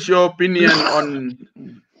 What is your opinion on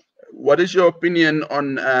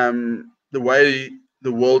the way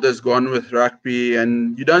the world has gone with rugby,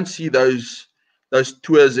 and you don't see those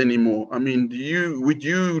tours anymore? I mean, would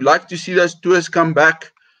you like to see those tours come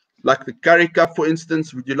back, like the Currie Cup, for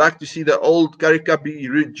instance? Would you like to see the old Currie Cup be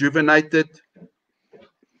rejuvenated?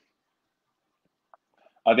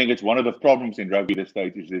 I think it's one of the problems in rugby these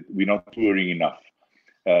days is that we're not touring enough.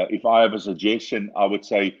 If I have a suggestion, I would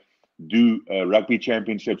say do rugby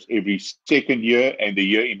championships every second year, and the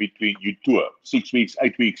year in between you tour 6 weeks,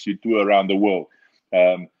 8 weeks, you tour around the world.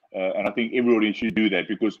 And I think everybody should do that,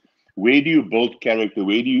 because where do you build character?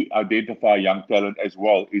 Where do you identify young talent as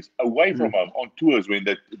well? Is away from home on tours, when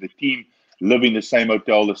the team live in the same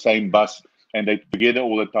hotel, the same bus, and they're together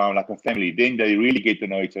all the time like a family. Then they really get to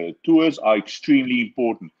know each other. Tours are extremely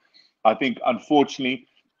important. I think, unfortunately,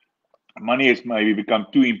 money has maybe become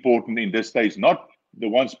too important in this stage, not the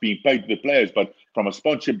ones being paid to the players, but from a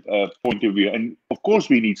sponsorship point of view. And of course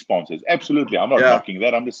we need sponsors. Absolutely. I'm not knocking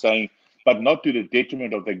that. I'm just saying, but not to the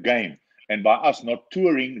detriment of the game. And by us not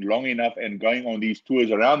touring long enough and going on these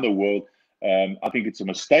tours around the world, I think it's a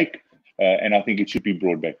mistake, and I think it should be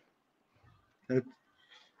brought back.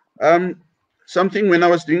 Something, when I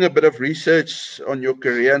was doing a bit of research on your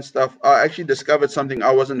career and stuff, I actually discovered something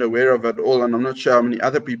I wasn't aware of at all, and I'm not sure how many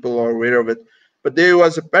other people are aware of it. But there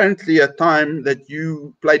was apparently a time that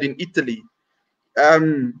you played in Italy.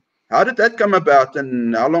 How did that come about,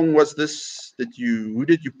 and how long was this who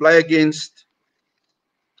did you play against?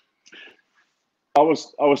 I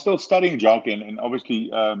was still studying, Jack, and obviously,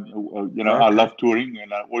 I love touring,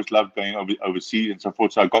 and I always loved going overseas and so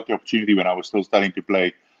forth. So I got the opportunity when I was still starting to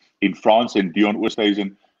play in France, and Dion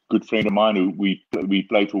Oosthuizen, good friend of mine, who we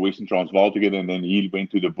played for Western Transvaal together, and then he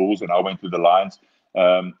went to the Bulls and I went to the Lions.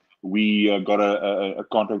 We got a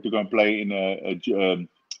contract to go and play in a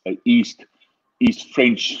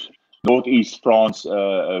northeast France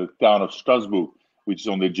town of Strasbourg, which is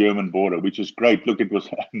on the German border, which is great. Look, it was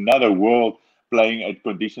another world, playing at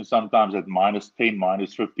conditions sometimes at -10,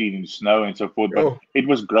 -15 in snow and so forth. But it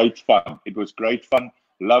was great fun.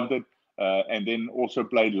 Loved it. And then also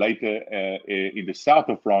played later in the south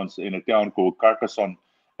of France in a town called Carcassonne,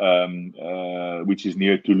 which is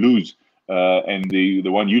near Toulouse. And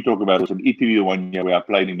the one you talk about was in Italy, the one where I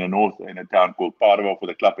played in the north in a town called Padova for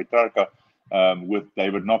the Club Petrarca, with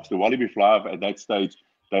David Knox, the Wallaby Fly. At that stage,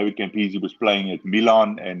 David Campisi was playing at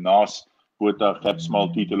Milan, and Nas, Fat Small,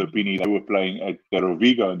 Tito Lupini, they were playing at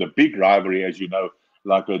Rovigo. And the big rivalry, as you know,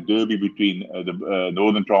 like a derby between the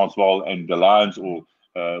Northern Transvaal and the Lions, or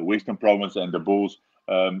Western Province and the Bulls.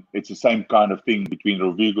 It's the same kind of thing between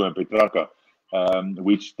Rovigo and Petrarca,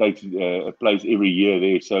 which takes place every year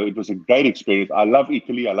there. So it was a great experience. I love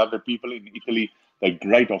Italy. I love the people in Italy. They're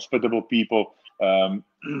great, hospitable people.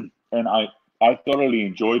 And I thoroughly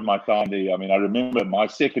enjoyed my time there. I mean, I remember my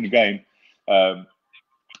second game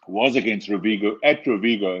was against Rovigo, at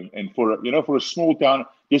Rovigo. And for a small town,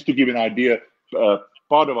 just to give you an idea,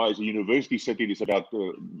 Padova is a university city. It's about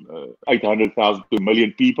 800,000 to 1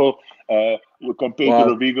 million people. Compared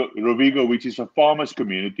to Rovigo, which is a farmers'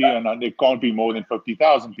 community, and there can't be more than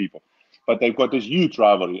 50,000 people. But they've got this huge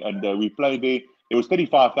rivalry, and we played there. There was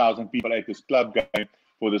 35,000 people at this club game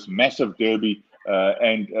for this massive derby.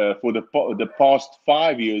 And for the past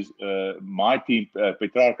 5 years, my team,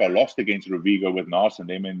 Petrarca, lost against Rovigo with Nas and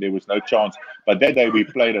them, and there was no chance. But that day we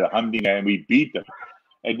played at Humding and we beat them.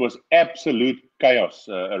 It was absolute chaos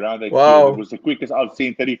around that field. It was the quickest I've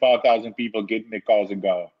seen 35,000 people get in their cars and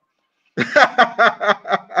go.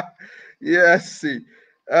 Yes.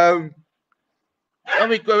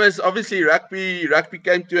 Because obviously rugby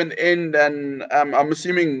came to an end, and I'm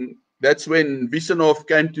assuming that's when Wiesenhof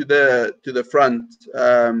came to the front.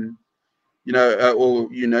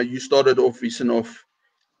 You started off Wiesenhof.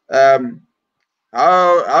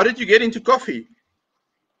 How did you get into coffee?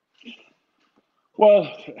 Well,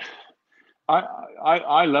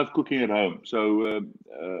 I love cooking at home. So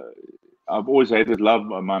I've always had this love.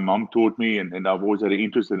 My mom taught me, and I've always had an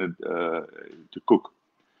interest in it to cook.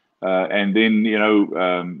 And then,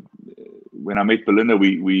 when I met Belinda,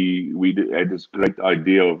 we had this great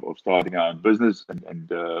idea of starting our own business,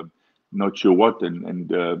 and not sure what,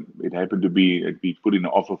 and it happened to be put in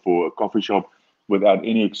an offer for a coffee shop without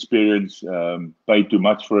any experience, paid too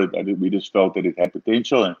much for it. We just felt that it had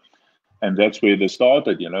potential, and that's where they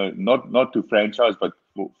started. Not to franchise, but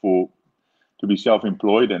to be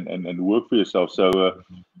self-employed and work for yourself. So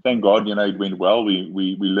thank God, it went well.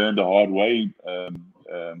 We learned the hard way,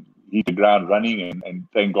 hit the ground running, and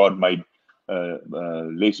thank God made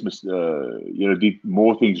did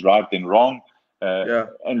more things right than wrong, Yeah.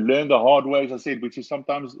 and learn the hard way, as I said, which is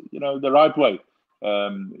sometimes the right way.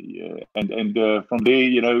 And from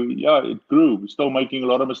there, it grew. We're still making a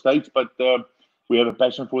lot of mistakes, but we have a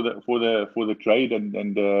passion for the trade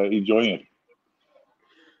and enjoying it.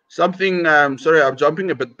 Something, sorry, I'm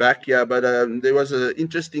jumping a bit back here, but there was an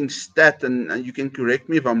interesting stat, and you can correct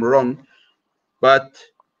me if I'm wrong, but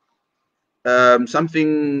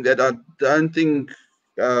something that I don't think,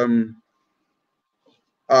 I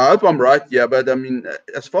hope I'm right, yeah, but I mean,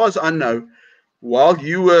 as far as I know, while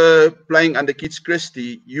you were playing under Kids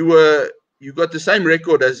Christie, you got the same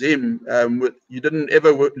record as him. You didn't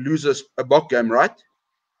ever lose a Bok game, right?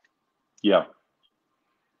 Yeah.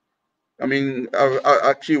 I mean, I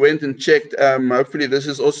actually went and checked. Hopefully, this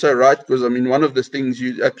is also right, because I mean, one of the things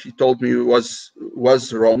you actually told me was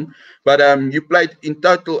wrong. But you played in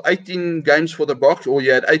total 18 games for the Boks, or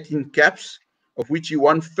you had 18 caps, of which you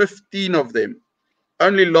won 15 of them.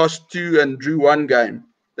 Only lost 2 and drew 1 game.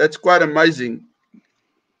 That's quite amazing.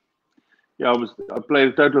 Yeah, I played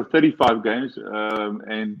a total of 35 games,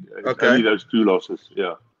 and it's only those 2 losses.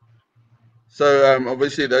 Yeah. So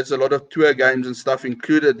obviously, there's a lot of tour games and stuff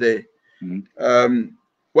included there. Mm-hmm.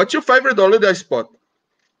 What's your favorite holiday spot?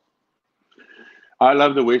 I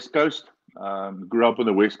love the West Coast. Grew up on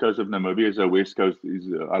the West Coast of Namibia. So West Coast is.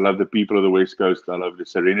 I love the people of the West Coast. I love the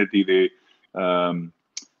serenity there.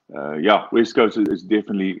 West Coast is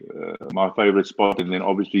definitely my favorite spot, and then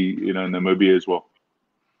obviously Namibia as well.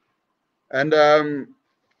 And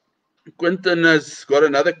Quentin has got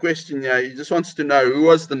another question here. He just wants to know, who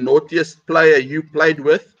was the naughtiest player you played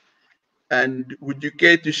with, and would you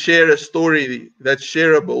care to share a story that's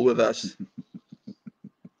shareable with us?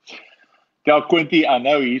 Tell Quinty, I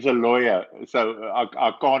know he's a lawyer, so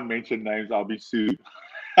I can't mention names. I'll be sued.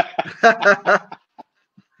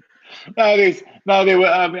 There were.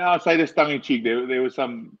 I mean, I'll say this tongue in cheek. There was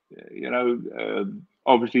some,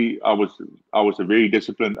 obviously, I was a very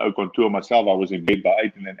disciplined Oak on tour myself. I was in bed by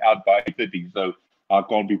 8 and then out by 8:30, so I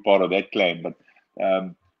can't be part of that clan. But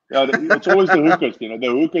it's always the hookers. The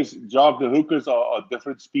hookers. The hookers are a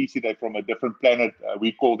different species. They're from a different planet.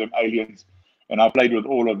 We call them aliens. And I played with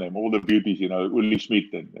all of them, all the beauties. Uli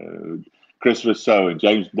Schmidt and Chris Rousseau and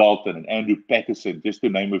James Dalton and Andrew Patterson, just to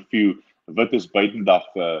name a few. Wittus Buitendag.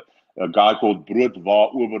 A guy called Brood Waar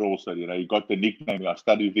Ober also, he got the nickname. I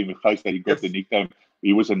studied with him in Geestheid. He got the nickname.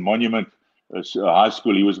 He was in Monument High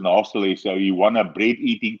School. He was in the hostel, so he won a bread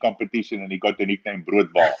eating competition and he got the nickname Brood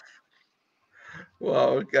Waar.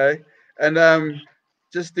 Wow, okay. And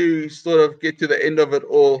just to sort of get to the end of it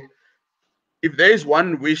all, if there's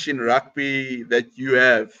one wish in rugby that you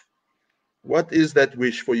have, what is that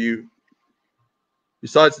wish for you?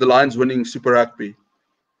 Besides the Lions winning Super Rugby.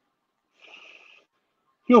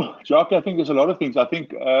 Jacques, I think there's a lot of things. I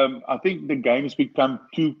think the game has become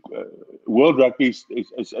too. World Rugby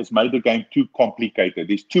has made the game too complicated.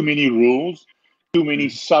 There's too many rules, too many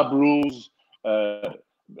sub rules,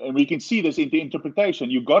 and we can see this in the interpretation.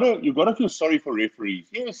 You gotta feel sorry for referees.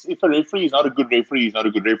 Yes, if a referee is not a good referee, he's not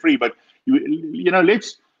a good referee. But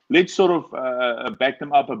let's sort of back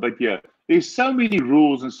them up a bit here. There's so many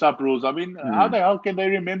rules and sub rules. I mean, how the hell can they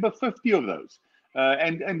remember 50 of those?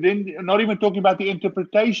 And then not even talking about the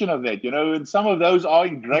interpretation of that, and some of those are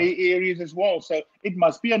in grey areas as well. So it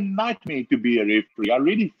must be a nightmare to be a referee. I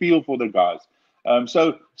really feel for the guys.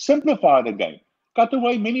 So simplify the game. Cut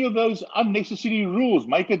away many of those unnecessary rules.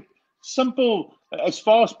 Make it simple as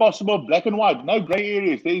far as possible, black and white. No grey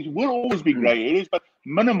areas. There will always be grey areas, but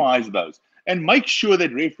minimize those. And make sure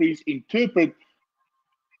that referees interpret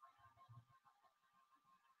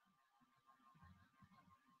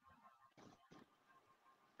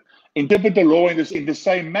the law in the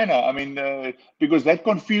same manner. I mean, because that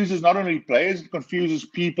confuses not only players, it confuses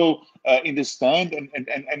people in the stand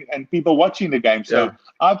and people watching the game. So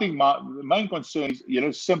I think the main concern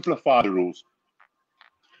is, simplify the rules.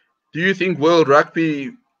 Do you think World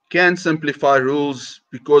Rugby can simplify rules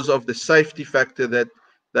because of the safety factor that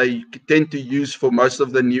they tend to use for most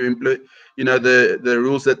of the new the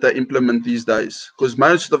rules that they implement these days? Because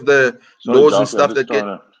most of the laws and stuff that get...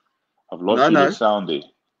 I've lost you the sound there.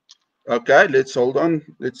 Okay, let's hold on.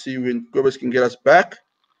 Let's see when Kobus can get us back.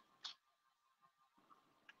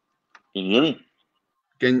 Can you hear me?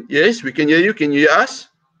 Yes, we can hear you. Can you hear us?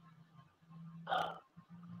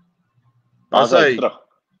 Okay,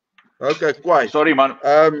 quite. Sorry, man.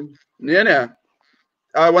 I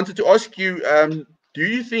wanted to ask you, do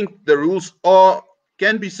you think the rules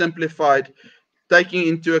can be simplified, taking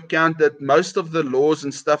into account that most of the laws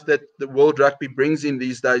and stuff that the World Rugby brings in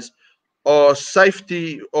these days are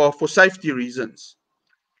for safety reasons?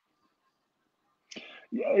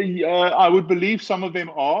 I would believe some of them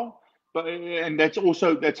are, but and that's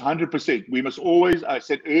 100%. We must always. I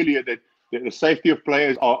said earlier that the safety of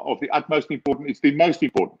players are of the utmost important. It's the most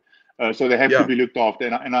important. So they have to Yeah. be looked after,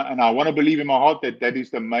 and I want to believe in my heart that that is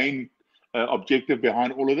the main objective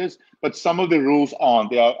behind all of this. But some of the rules aren't.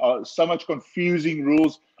 There are so much confusing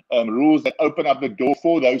rules, rules that open up the door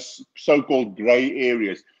for those so-called grey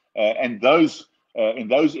areas, and those in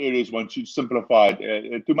those areas one should simplify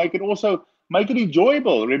it to make it also make it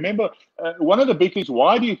enjoyable. Remember, one of the big things.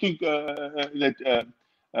 Why do you think that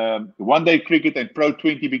one-day cricket and Pro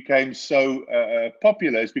 20 became so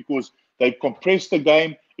popular? Is because they compressed the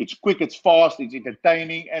game. It's quick, it's fast, it's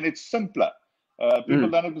entertaining, and it's simpler. People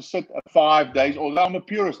don't have to sit 5 days. Although I'm a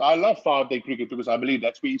purist, I love 5-day cricket because I believe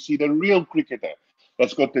that's where you see the real cricketer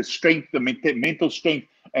that's got the strength, the mental strength,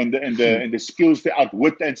 and the skills to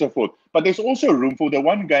outwit and so forth. But there's also room for the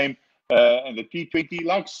one game and the T20,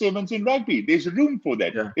 like sevens in rugby. There's room for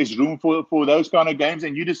that. Yeah. There's room for those kind of games,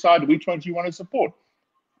 and you decide which ones you want to support.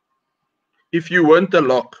 If you weren't a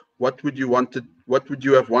lock, what would you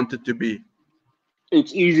have wanted to be?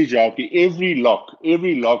 It's easy, Jackie. Every lock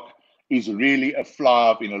is really a fly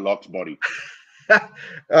up in a lock's body.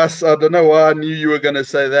 I don't know why I knew you were going to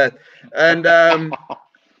say that. And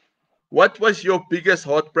what was your biggest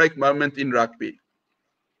heartbreak moment in rugby?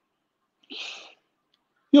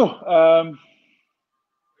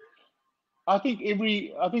 I think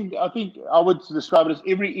I would describe it as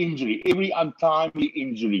every injury, every untimely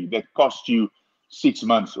injury that cost you 6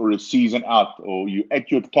 months or a season out, or you at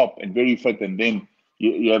your top and very fit, and then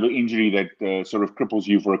you have an injury that sort of cripples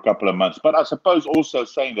you for a couple of months. But I suppose also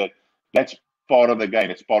saying that that's part of the game,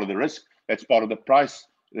 that's part of the risk, that's part of the price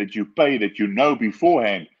that you pay, that you know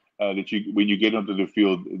beforehand that you when you get onto the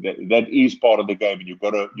field, that is part of the game, and you've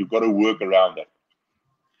got to work around that.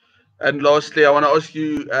 And lastly, I want to ask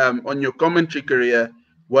you, on your commentary career,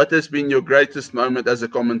 what has been your greatest moment as a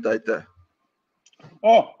commentator?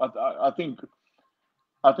 Oh, I think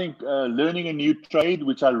learning a new trade,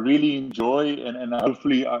 which I really enjoy, and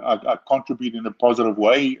hopefully I contribute in a positive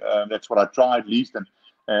way. That's what I try at least, and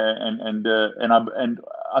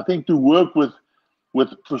I think to work with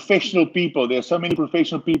professional people. There are so many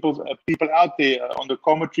professional people out there on the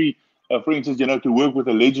commentary. For instance, to work with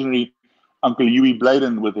a legendary Uncle Huey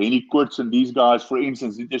Bladen, with Henny Koorts and these guys, for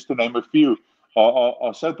instance, just to name a few,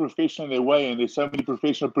 are so professional in their way, and there's so many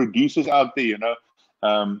professional producers out there.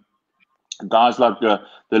 Guys like the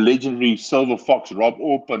legendary Silver Fox, Rob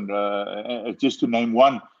Orpen, just to name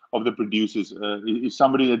one of the producers, is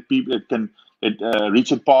somebody that people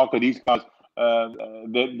Richard Parker, these guys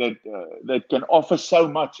that can offer so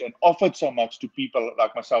much and offered so much to people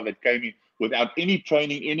like myself that came in without any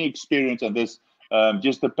training, any experience, and this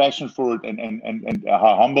just the passion for it, and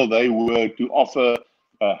how humble they were to offer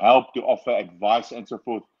help, to offer advice, and so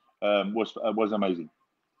forth, was amazing.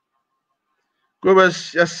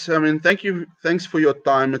 Kobus, yes, I mean, thanks for your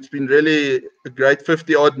time. It's been really a great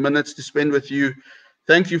 50-odd minutes to spend with you.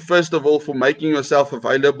 Thank you, first of all, for making yourself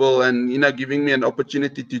available and, giving me an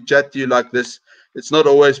opportunity to chat to you like this. It's not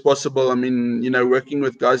always possible. I mean, working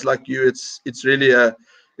with guys like you, it's really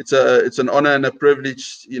it's an honor and a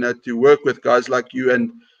privilege, to work with guys like you.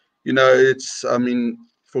 And, I mean,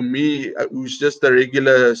 for me, who's just a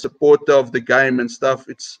regular supporter of the game and stuff,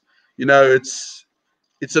 it's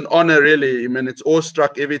an honor, really. I mean, it's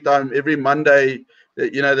awestruck every Monday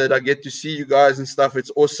that I get to see you guys and stuff.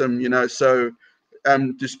 It's awesome, So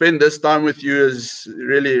to spend this time with you has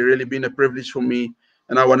really, really been a privilege for me,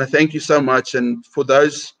 and I want to thank you so much. And for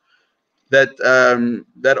those that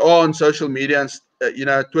are on social media, and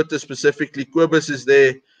Twitter specifically, Kobus is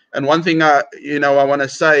there. And one thing I want to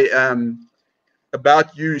say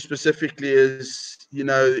about you specifically is,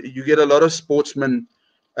 you get a lot of sportsmen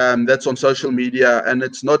that's on social media, and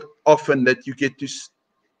it's not often that you get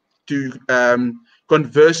to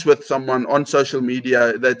converse with someone on social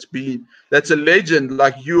media that's a legend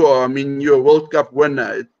like you are. I mean, you're a World Cup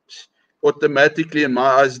winner. It automatically, in my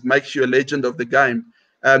eyes, it makes you a legend of the game.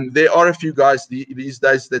 There are a few guys these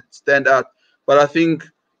days that stand out, but I think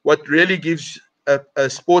what really gives a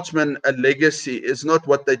sportsman a legacy is not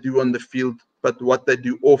what they do on the field, but what they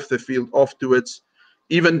do off the field afterwards,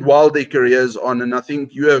 even while their career is on. And I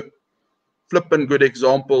think you're a flippin' good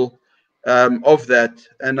example of that.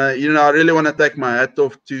 And, I really want to take my hat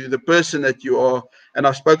off to the person that you are. And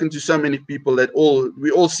I've spoken to so many people that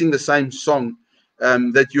we all sing the same song,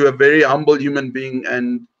 that you're a very humble human being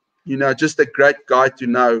and, just a great guy to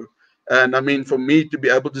know. And I mean, for me to be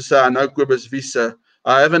able to say, I know Kobus Wiese,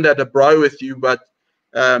 I haven't had a braai with you, but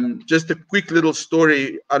just a quick little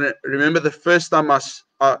story. I remember the first time I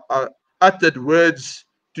uttered words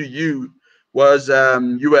to you was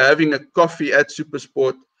you were having a coffee at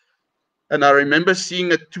SuperSport, and I remember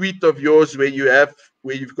seeing a tweet of yours where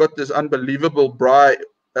you've got this unbelievable braai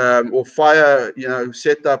or fire,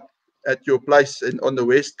 set up at your place on the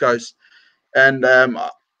West Coast, and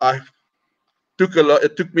I took a lot.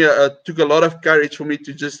 It took a lot of courage for me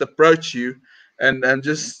to just approach you, and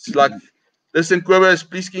just like, listen, Kobus,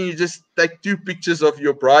 please can you just take 2 pictures of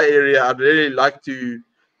your braai area? I'd really like to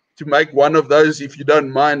make one of those if you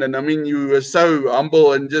don't mind. And I mean, you were so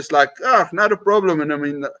humble and just like, not a problem. And I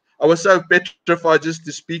mean, I was so petrified just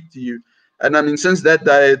to speak to you. And I mean, since that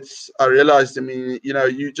day, I realized, I mean,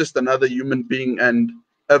 you're just another human being and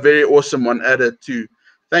a very awesome one at it too.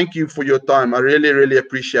 Thank you for your time. I really, really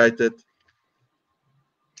appreciate it.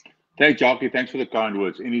 Thanks, Jackie. Thanks for the kind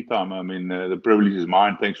words. Anytime. I mean, the privilege is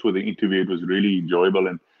mine. Thanks for the interview. It was really enjoyable.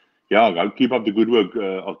 And yeah, I'll keep up the good work.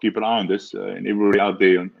 I'll keep an eye on this. And everybody out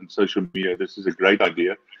there on social media, this is a great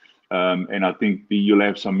idea. And I think you'll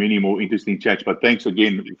have many more interesting chats. But thanks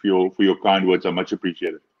again for your kind words. I much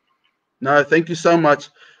appreciate it. No, thank you so much.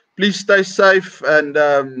 Please stay safe. And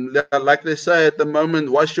like they say at the moment,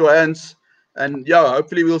 wash your hands. And yeah,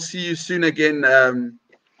 hopefully we'll see you soon again.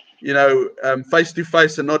 Face to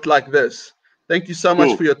face and not like this. Thank you so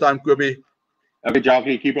much for your time, Kobus. Okay,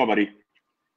 Jackie, keep on, buddy.